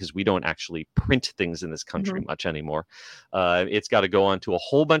printing, because we don't actually print things in this country much anymore. It's got to go onto a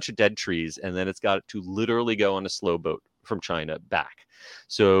whole bunch of dead trees, and then it's got to literally go on a slow boat from China back.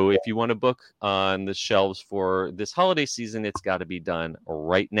 So if you want to book on the shelves for this holiday season, it's got to be done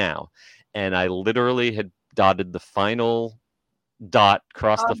right now. And I literally had dotted the final dot,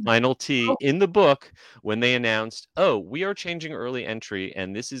 crossed the final T in the book when they announced, oh, we are changing early entry,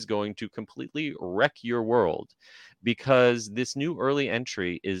 and this is going to completely wreck your world, because this new early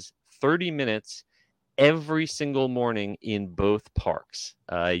entry is 30 minutes every single morning in both parks.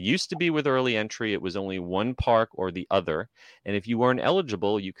 Used to be with early entry, it was only one park or the other. And if you weren't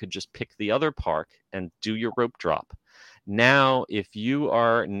eligible, you could just pick the other park and do your rope drop. Now, if you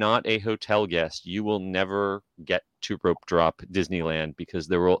are not a hotel guest, you will never get to rope drop Disneyland, because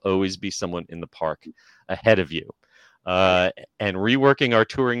there will always be someone in the park ahead of you. And reworking our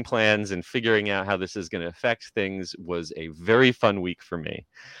touring plans and figuring out how this is going to affect things was a very fun week for me.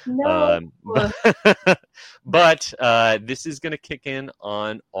 But this is going to kick in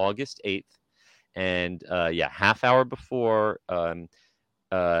on August 8th. And half hour before,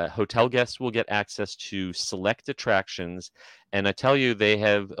 hotel guests will get access to select attractions. And I tell you, they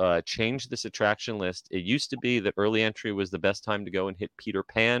have changed this attraction list. It used to be that early entry was the best time to go and hit Peter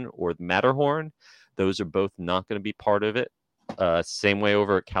Pan or the Matterhorn. Those are both not going to be part of it. Same way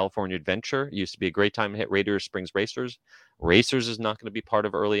over at California Adventure. It used to be a great time to hit Radiator Springs Racers. Racers is not going to be part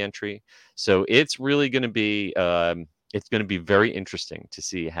of early entry. So it's really going to be very interesting to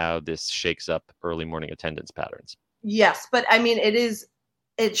see how this shakes up early morning attendance patterns. Yes, but I mean, it is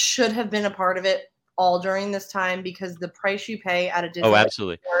it should have been a part of it all during this time, because the price you pay at a Oh, Disneyland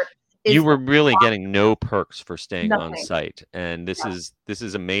absolutely. resort You is were really getting no perks for staying on nothing. site, and this Yeah.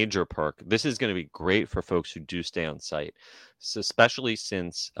 is a major perk. This is going to be great for folks who do stay on site, so especially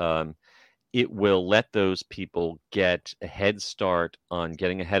since it will let those people get a head start on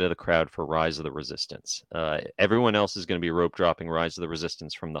getting ahead of the crowd for Rise of the Resistance. Everyone else is going to be rope dropping Rise of the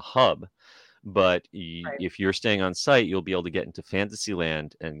Resistance from the hub, but Right. if you're staying on site, you'll be able to get into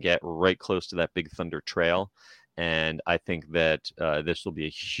Fantasyland and get right close to that Big Thunder Trail. And I think that this will be a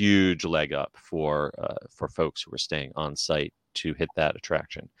huge leg up for folks who are staying on site to hit that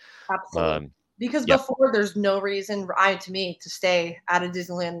attraction. Absolutely. Because Yep. before, there's no reason, to me, to stay at a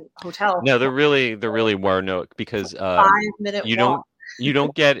Disneyland hotel. No, there really were no, because 5-minute you walk.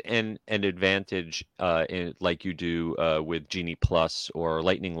 don't get an advantage like you do with Genie Plus or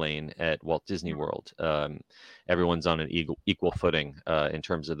Lightning Lane at Walt Disney World. Everyone's on an equal footing in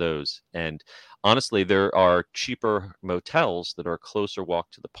terms of those. And honestly, there are cheaper motels that are a closer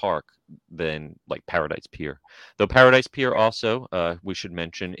walk to the park than like Paradise Pier. Though Paradise Pier also, we should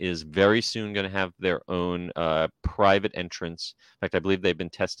mention, is very soon going to have their own private entrance. In fact, I believe they've been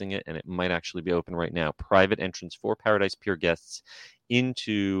testing it, and it might actually be open right now. Private entrance for Paradise Pier guests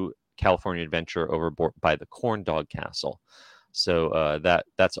into California Adventure over by the Corn Dog Castle. So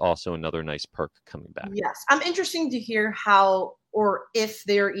that's also another nice perk coming back. Yes. I'm interested to hear how, or if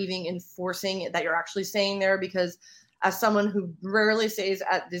they're even enforcing that you're actually staying there, because as someone who rarely stays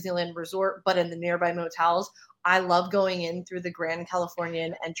at Disneyland Resort, but in the nearby motels, I love going in through the Grand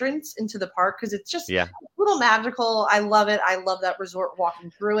Californian entrance into the park, because it's just Yeah. a little magical. I love it. I love that resort, walking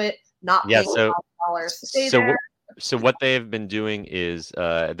through it, not Yeah. paying $5 to stay So there. So what they have been doing is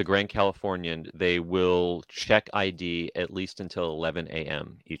the Grand Californian, they will check ID at least until 11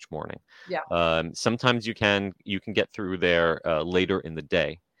 a.m. each morning. Yeah. Sometimes you can get through there later in the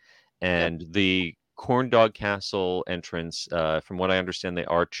day. And the Corn Dog Castle entrance, from what I understand, they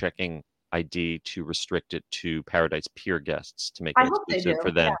are checking ID to restrict it to Paradise Pier guests to make it I hope they exclusive do.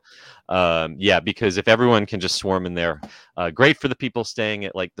 for them. Because if everyone can just swarm in there, great for the people staying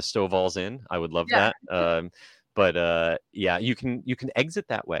at like the Stovall's Inn. I would love Yeah. that. But you can exit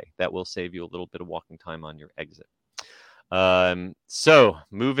that way. That will save you a little bit of walking time on your exit. So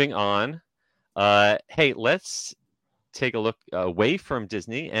moving on. Hey, let's take a look away from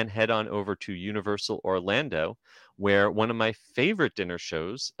Disney and head on over to Universal Orlando, where one of my favorite dinner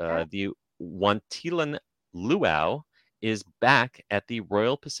shows, the Wantilan Luau, is back at the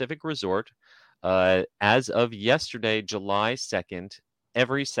Royal Pacific Resort as of yesterday, July 2nd.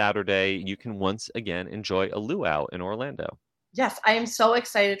 Every Saturday, you can once again enjoy a luau in Orlando. Yes, I am so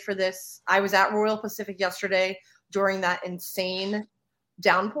excited for this. I was at Royal Pacific yesterday during that insane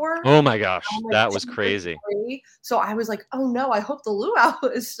downpour. Oh my gosh, Like that was crazy. So I was like, oh no, I hope the luau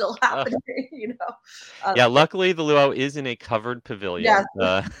is still happening, Yeah, luckily the luau is in a covered pavilion.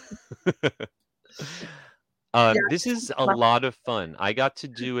 Yes. This is a lot of fun. I got to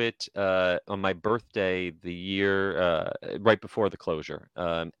do it on my birthday the year right before the closure.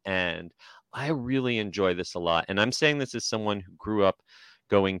 And I really enjoy this a lot. And I'm saying this as someone who grew up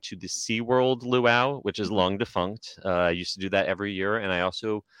going to the SeaWorld Luau, which is long defunct. I used to do that every year. And I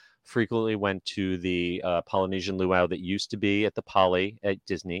also frequently went to the Polynesian Luau that used to be at the Poly at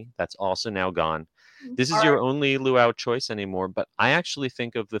Disney. That's also now gone. This is your only luau choice anymore, but I actually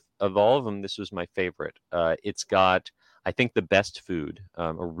think of all of them, this was my favorite. It's got, I think, the best food,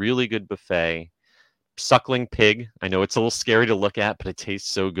 a really good buffet, suckling pig. I know it's a little scary to look at, but it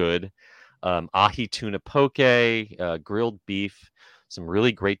tastes so good. Ahi tuna poke, grilled beef, some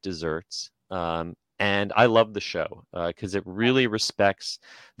really great desserts. And I love the show because it really respects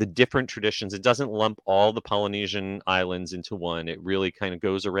the different traditions. It doesn't lump all the Polynesian islands into one. It really kind of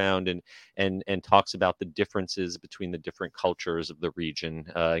goes around and talks about the differences between the different cultures of the region.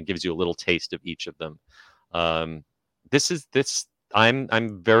 It gives you a little taste of each of them. I'm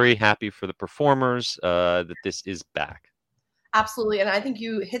very happy for the performers that this is back. Absolutely, and I think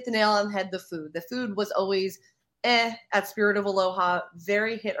you hit the nail on the head. The food was always at Spirit of Aloha,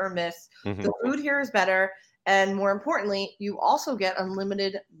 very hit or miss. Mm-hmm. The food here is better, and more importantly, you also get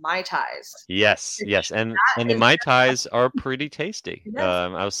unlimited Mai Tais. Yes, and the Mai Tais are pretty tasty. Yes.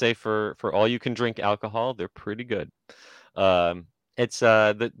 I would say for all you can drink alcohol, they're pretty good. It's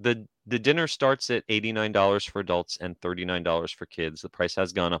the dinner starts at $89 for adults and $39 for kids. The price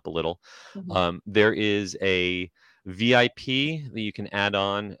has gone up a little. Mm-hmm. There is a VIP that you can add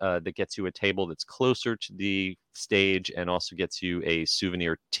on that gets you a table that's closer to the stage and also gets you a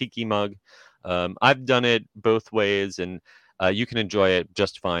souvenir tiki mug. I've done it both ways, and you can enjoy it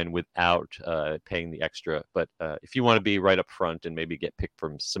just fine without paying the extra. But if you want to be right up front and maybe get picked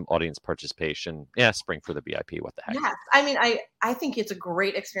from some audience participation, yeah, spring for the VIP. What the heck? Yes, I mean, I think it's a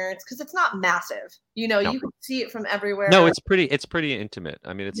great experience because it's not massive. You know, No. you can see it from everywhere. No, it's pretty intimate.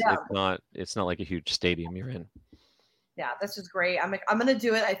 I mean, Yeah. it's not like a huge stadium you're in. Yeah, this is great. I'm gonna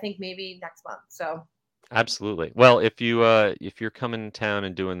do it. I think maybe next month. So Absolutely. Well, if you're coming to town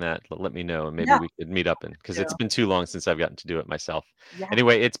and doing that, let me know, and maybe Yeah. we could meet up because Yeah. it's been too long since I've gotten to do it myself. yeah,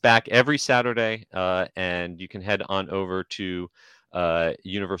 Anyway, it's back every Saturday, and you can head on over to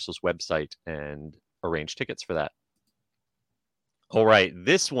Universal's website and arrange tickets for that. All right,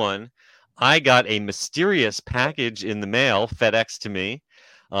 this one, I got a mysterious package in the mail, FedEx to me.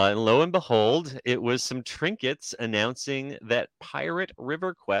 And lo and behold, it was some trinkets announcing that Pirate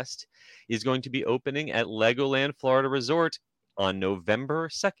River Quest is going to be opening at Legoland Florida Resort on November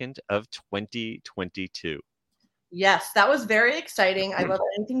 2nd of 2022. yes, that was very exciting. I love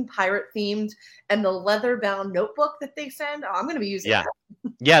anything pirate themed, and the leather bound notebook that they send. Oh, I'm gonna be using Yeah.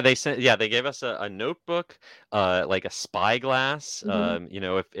 that. They gave us a notebook, like a spyglass. Mhm. You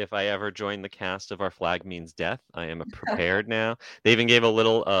know, if I ever join the cast of Our Flag Means Death, I am prepared now. They even gave a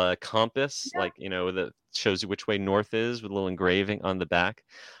little compass, Yeah. like, you know, that shows you which way north is with a little engraving on the back.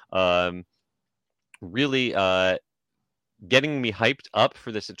 Um, really getting me hyped up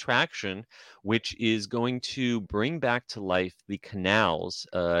for this attraction, which is going to bring back to life the canals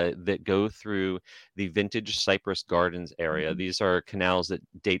that go through the vintage Cypress Gardens area. Mhm. These are canals that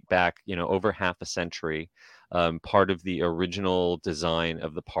date back, you know, over half a century. Part of the original design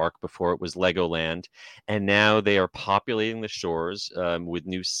of the park before it was Legoland, and now they are populating the shores with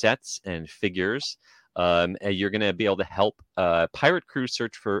new sets and figures. And you're going to be able to help pirate crew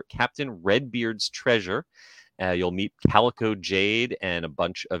search for Captain Redbeard's treasure. You'll meet Calico Jade and a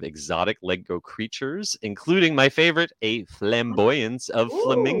bunch of exotic Lego creatures, including my favorite, a flamboyance of Ooh.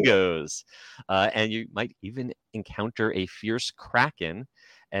 flamingos. And you might even encounter a fierce kraken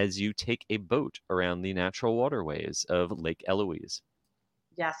as you take a boat around the natural waterways of Lake Eloise.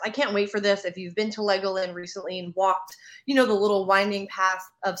 Yes, I can't wait for this. If you've been to Legoland recently and walked, you know, the little winding path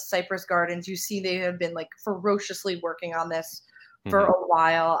of Cypress Gardens, you see they have been like ferociously working on this for Mhm. a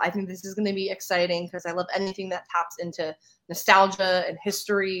while. I think this is going to be exciting because I love anything that taps into nostalgia and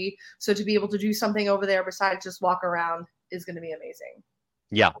history. So to be able to do something over there besides just walk around is going to be amazing.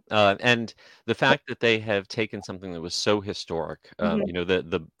 Yeah, and the fact that they have taken something that was so historic, Mhm. you know,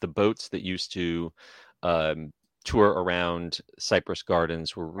 the boats that used to um, tour around Cypress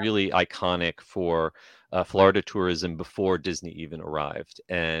Gardens were really iconic for Florida tourism before Disney even arrived,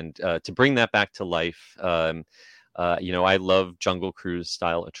 and to bring that back to life. You know, I love Jungle Cruise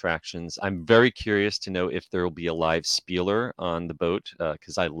style attractions. I'm very curious to know if there will be a live spieler on the boat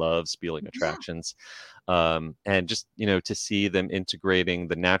because I love spieling Yeah. attractions. And just, you know, to see them integrating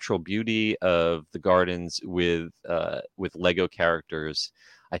the natural beauty of the gardens with Lego characters,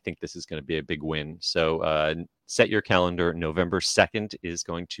 I think this is going to be a big win. So set your calendar. November 2nd is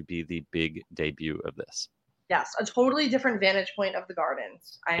going to be the big debut of this. Yes, a totally different vantage point of the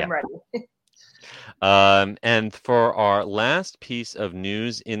gardens. I am Yeah. ready. And for our last piece of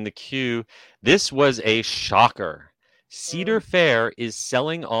news in the queue, this was a shocker. Cedar Fair is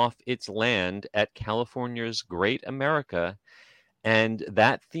selling off its land at California's Great America, and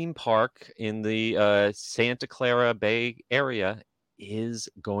that theme park in the Santa Clara Bay area is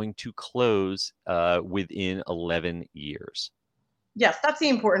going to close within 11 years. Yes, that's the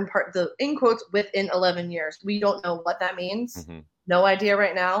important part. The in quotes within 11 years. We don't know what that means. Mhm. No idea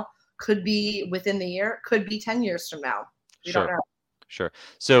right now. Could be within the year, could be 10 years from now. We don't Sure. know. Sure.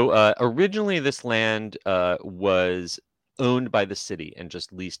 So originally, this land was owned by the city and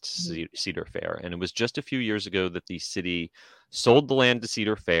just leased Mhm. Cedar Fair. And it was just a few years ago that the city sold the land to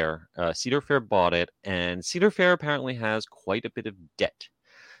Cedar Fair. Cedar Fair bought it, and Cedar Fair apparently has quite a bit of debt.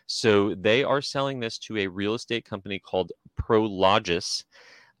 So they are selling this to a real estate company called Prologis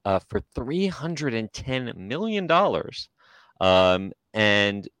for $310 million.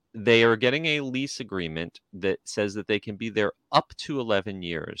 And they are getting a lease agreement that says that they can be there up to 11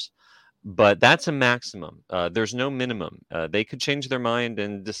 years. But that's a maximum. There's no minimum. They could change their mind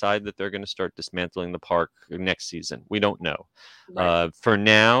and decide that they're going to start dismantling the park next season. We don't know. Right. For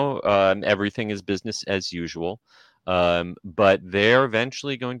now, everything is business as usual. But they're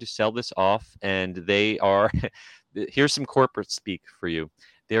eventually going to sell this off, and they are. Here's some corporate speak for you.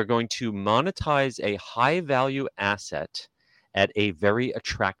 They're going to monetize a high value asset at a very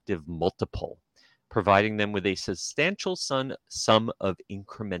attractive multiple, providing them with a substantial sum of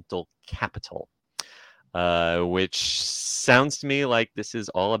incremental capital, which sounds to me like this is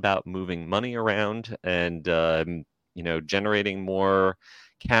all about moving money around and generating more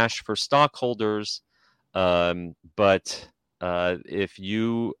cash for stockholders. But if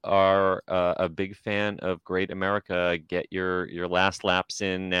you are a big fan of Great America, get your last laps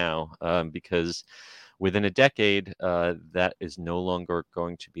in now, because within a decade, that is no longer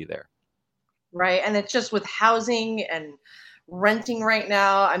going to be there. Right. And it's just with housing and renting right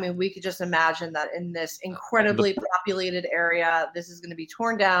now. I mean, we could just imagine that in this incredibly populated area, this is going to be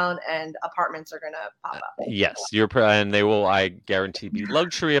torn down and apartments are going to pop up. Yes, and they will, I guarantee, be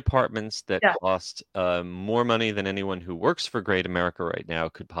luxury apartments that cost more money than anyone who works for Great America right now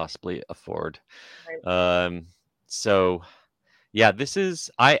could possibly afford. Right. So, yeah, this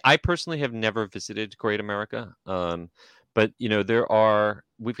is, I personally have never visited Great America. But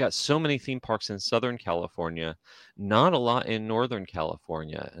we've got so many theme parks in Southern California, not a lot in Northern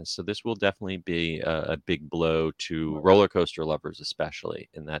California. And so this will definitely be a big blow to roller coaster lovers, especially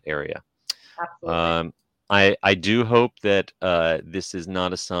in that area. Absolutely. I do hope that this is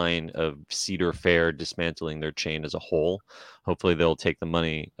not a sign of Cedar Fair dismantling their chain as a whole. Hopefully they'll take the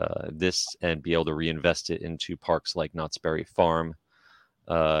money, and be able to reinvest it into parks like Knott's Berry Farm.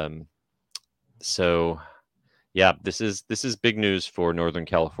 So yeah, this is big news for Northern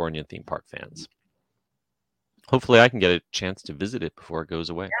California theme park fans. Hopefully I can get a chance to visit it before it goes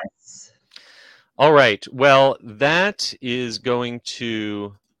away. Yes. All right. Well, that is going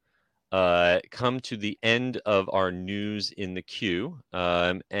to come to the end of our news in the queue.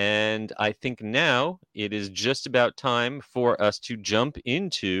 And I think now it is just about time for us to jump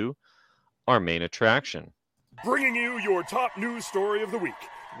into our main attraction. Bringing you your top news story of the week.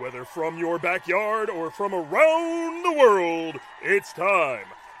 Whether from your backyard or from around the world, it's time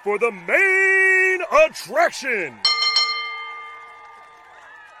for the main attraction.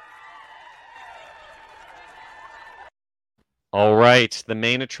 All right, the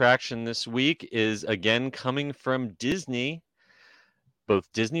main attraction this week is again coming from Disney.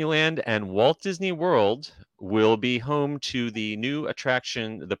 Both Disneyland and Walt Disney World will be home to the new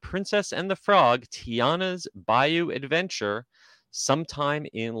attraction, The Princess and the Frog, Tiana's Bayou Adventure, sometime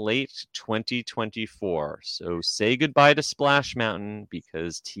in late 2024. So say goodbye to Splash Mountain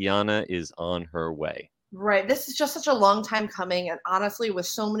because Tiana is on her way. Right. This is just such a long time coming. And honestly, with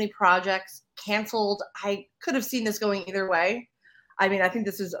so many projects canceled, I could have seen this going either way. I mean, I think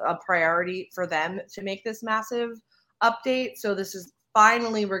this is a priority for them to make this massive update. So this is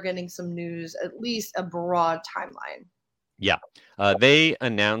finally, we're getting some news, at least a broad timeline. Yeah. They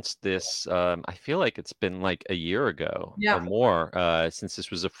announced this, I feel like it's been like a year ago or more, since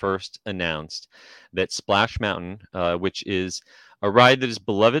this was first announced, that Splash Mountain, which is a ride that is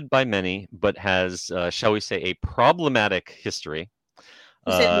beloved by many, but has, shall we say, a problematic history,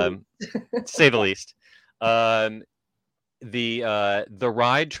 to say the least. The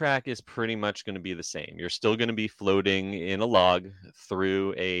ride track is pretty much going to be the same. You're still going to be floating in a log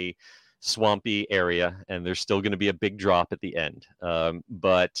through a swampy area, and there's still going to be a big drop at the end.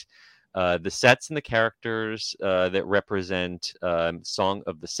 But the sets and the characters that represent Song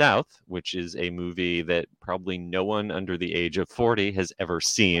of the South, which is a movie that probably no one under the age of 40 has ever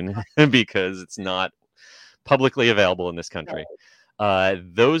seen because it's not publicly available in this country.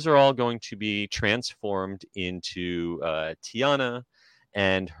 Those are all going to be transformed into Tiana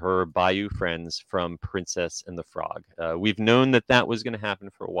and her Bayou friends from Princess and the Frog. We've known that was going to happen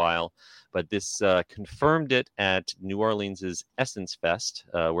for a while, but this confirmed it at New Orleans's Essence Fest,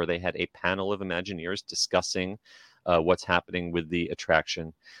 where they had a panel of Imagineers discussing what's happening with the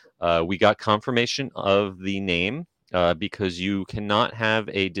attraction. We got confirmation of the name because you cannot have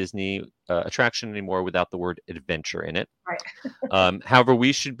a Disney attraction anymore without the word adventure in it. Right. However,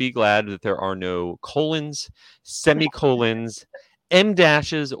 we should be glad that there are no colons, semicolons, M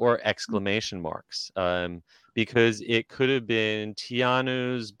dashes, or exclamation marks, because it could have been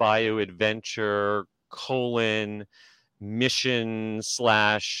Tiana's Bayou Adventure, mission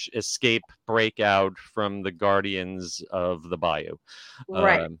 / escape breakout from the Guardians of the Bayou.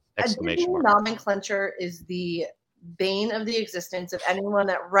 Right. Exclamation mark. Nomenclature is the bane of the existence of anyone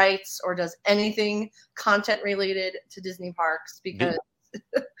that writes or does anything content related to Disney parks, because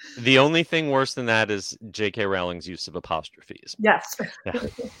the only thing worse than that is J.K. Rowling's use of apostrophes. Yes.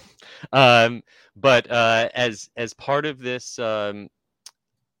 Yeah. But as part of this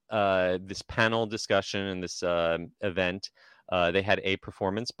this panel discussion and this event, they had a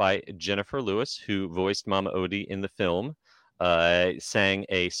performance by Jennifer Lewis, who voiced Mama Odie in the film, sang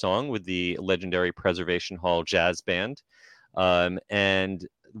a song with the legendary Preservation Hall Jazz Band, and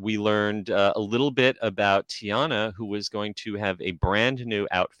we learned a little bit about Tiana, who was going to have a brand new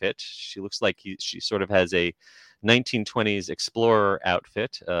outfit. She looks like she sort of has a 1920s explorer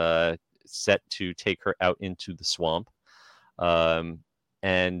outfit, set to take her out into the swamp.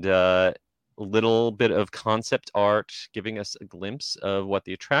 And a little bit of concept art giving us a glimpse of what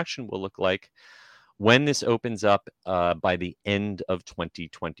the attraction will look like when this opens up by the end of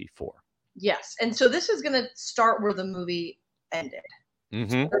 2024. Yes. And so this is going to start where the movie ended.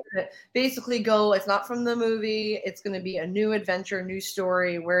 Mm-hmm. So basically it's not from the movie. It's going to be a new adventure, new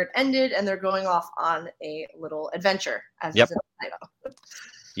story where it ended, and they're going off on a little adventure, as is in the title.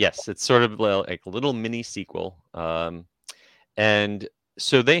 Yes, it's sort of like a little mini sequel. And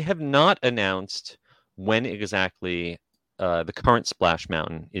so they have not announced when exactly the current Splash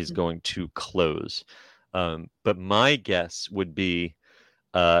Mountain is going to close. But my guess would be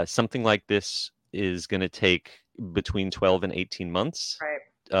something like this is going to take between 12 and 18 months. Right.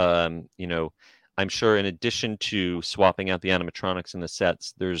 I'm sure in addition to swapping out the animatronics and the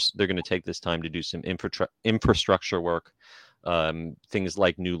sets, they're going to take this time to do some infrastructure work. Things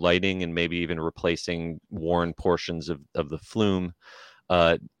like new lighting and maybe even replacing worn portions of the flume.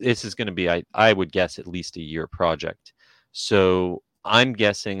 This is going to be, I would guess, at least a year project. So I'm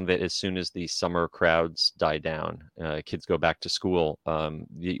guessing that as soon as the summer crowds die down, kids go back to school,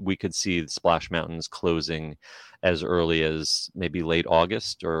 we could see the Splash Mountains closing as early as maybe late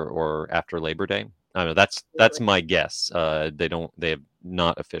August or after Labor Day. I don't know. That's my guess. They have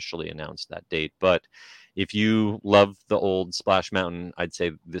not officially announced that date, but if you love the old Splash Mountain, I'd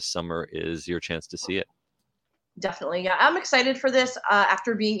say this summer is your chance to see it. Definitely. Yeah, I'm excited for this.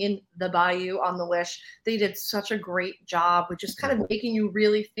 After being in the Bayou on the Wish, they did such a great job with just kind of making you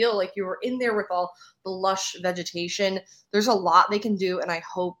really feel like you were in there with all the lush vegetation. There's a lot they can do, and I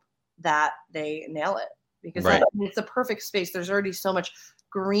hope that they nail it, because it's a perfect space. There's already so much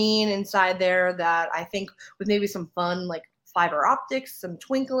green inside there that I think with maybe some fun like fiber optics, some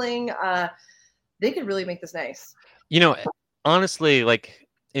twinkling, they could really make this nice. Honestly, like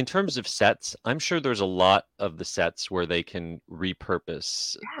in terms of sets, I'm sure there's a lot of the sets where they can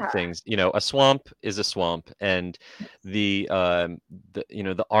repurpose things. A swamp is a swamp, and the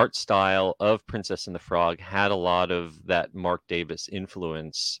art style of Princess and the Frog had a lot of that Mark Davis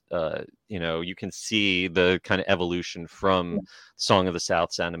influence. You can see the kind of evolution from Song of the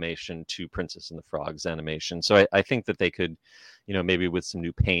South's animation to Princess and the Frog's animation. So I think that they could, maybe with some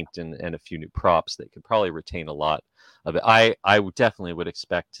new paint and a few new props, they could probably retain a lot of it. I definitely would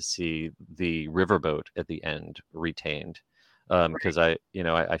expect to see the riverboat at the end retained, because I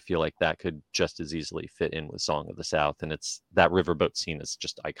feel like that could just as easily fit in with Song of the South, and that riverboat scene is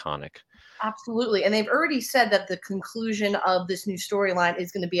just iconic. Absolutely, and they've already said that the conclusion of this new storyline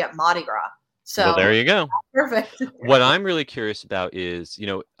is going to be at Mardi Gras. So well, there you go. Perfect. What I'm really curious about is,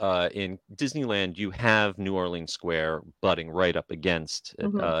 in Disneyland, you have New Orleans Square butting right up against it,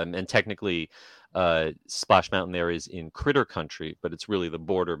 and technically, Splash Mountain there is in Critter Country, but it's really the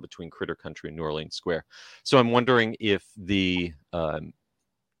border between Critter Country and New Orleans Square. So I'm wondering if the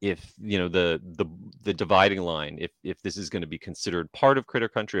dividing line, if this is going to be considered part of Critter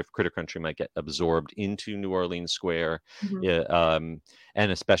Country, if Critter Country might get absorbed into New Orleans Square, and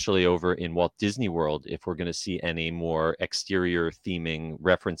especially over in Walt Disney World, if we're going to see any more exterior theming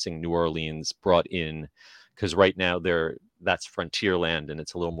referencing New Orleans brought in, because right now that's Frontierland and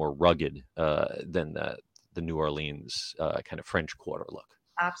it's a little more rugged than the New Orleans kind of French Quarter look.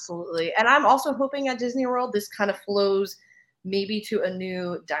 Absolutely, and I'm also hoping at Disney World this kind of flows maybe to a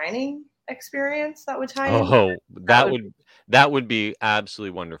new dining experience that would tie in. Oh, that would be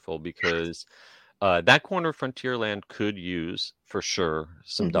absolutely wonderful, because that corner of Frontierland could use for sure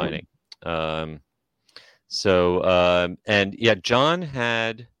some dining. And yeah, John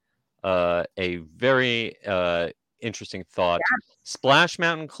had a very interesting thought. Splash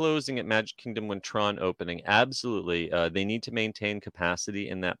Mountain closing at Magic Kingdom when Tron opening. Absolutely. They need to maintain capacity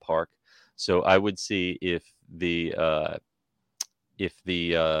in that park. So I would see if the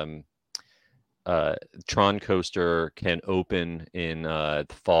Tron coaster can open in the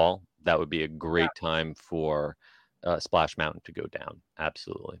fall, that would be a great time for Splash Mountain to go down.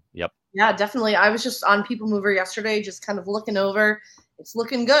 Absolutely. Yep. Yeah, definitely. I was just on People Mover yesterday, just kind of looking over. It's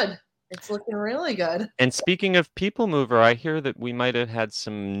looking good. It's looking really good. And speaking of People Mover, I hear that we might have had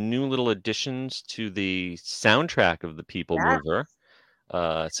some new little additions to the soundtrack of the People Mover.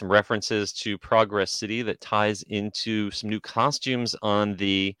 Some references to Progress City that ties into some new costumes on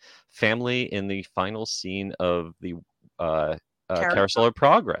the family in the final scene of the Carousel of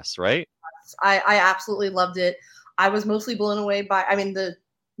Progress, right? I absolutely loved it. I was mostly blown away by, the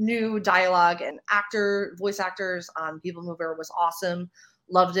new dialogue and voice actors on People Mover was awesome.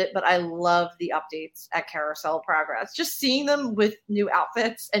 loved it, but I love the updates at Carousel Progress. Just seeing them with new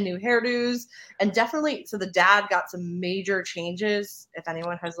outfits and new hairdos, and definitely, so the dad got some major changes. If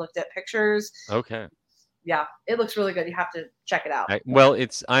anyone has looked at pictures, Okay. yeah, it looks really good. You have to check it out.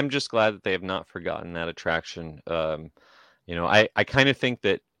 I'm just glad that they have not forgotten that attraction. I kind of think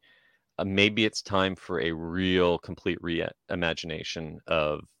that maybe it's time for a real complete reimagination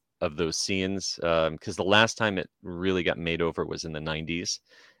of those scenes, because the last time it really got made over was in the 90s,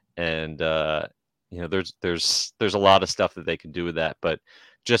 and there's a lot of stuff that they could do with that, but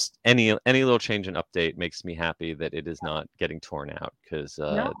just any little change and update makes me happy that it is not getting torn out, because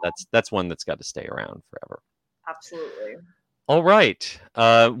that's one that's got to stay around forever. Absolutely. All right.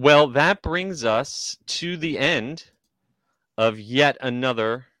 Well, that brings us to the end of yet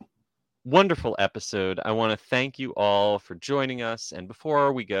another wonderful episode. I want to thank you all for joining us. And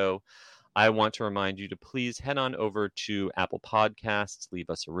before we go, I want to remind you to please head on over to Apple Podcasts,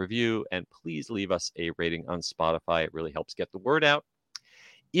 leave us a review, and please leave us a rating on Spotify. It really helps get the word out.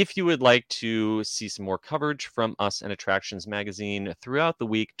 If you would like to see some more coverage from us and Attractions Magazine throughout the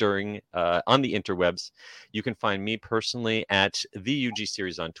week on the interwebs, you can find me personally at the UG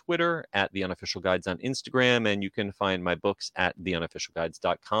Series on Twitter, at The Unofficial Guides on Instagram, and you can find my books at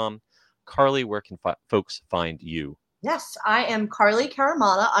theunofficialguides.com. Carly, where can folks find you? Yes, I am Carly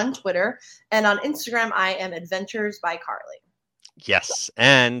Caramana on Twitter, and on Instagram, I am Adventures by Carly. Yes,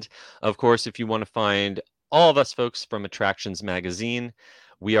 and of course, if you want to find all of us folks from Attractions Magazine,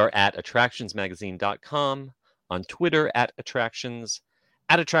 we are at attractionsmagazine.com, on Twitter at Attractions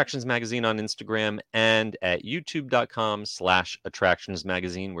Magazine on Instagram, and at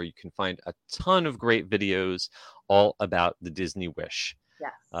youtube.com/attractionsmagazine, where you can find a ton of great videos all about the Disney Wish.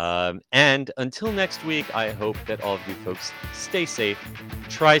 Yes. And until next week, I hope that all of you folks stay safe,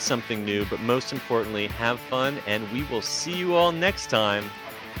 try something new, but most importantly, have fun, and we will see you all next time.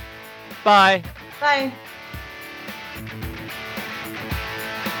 Bye. Bye.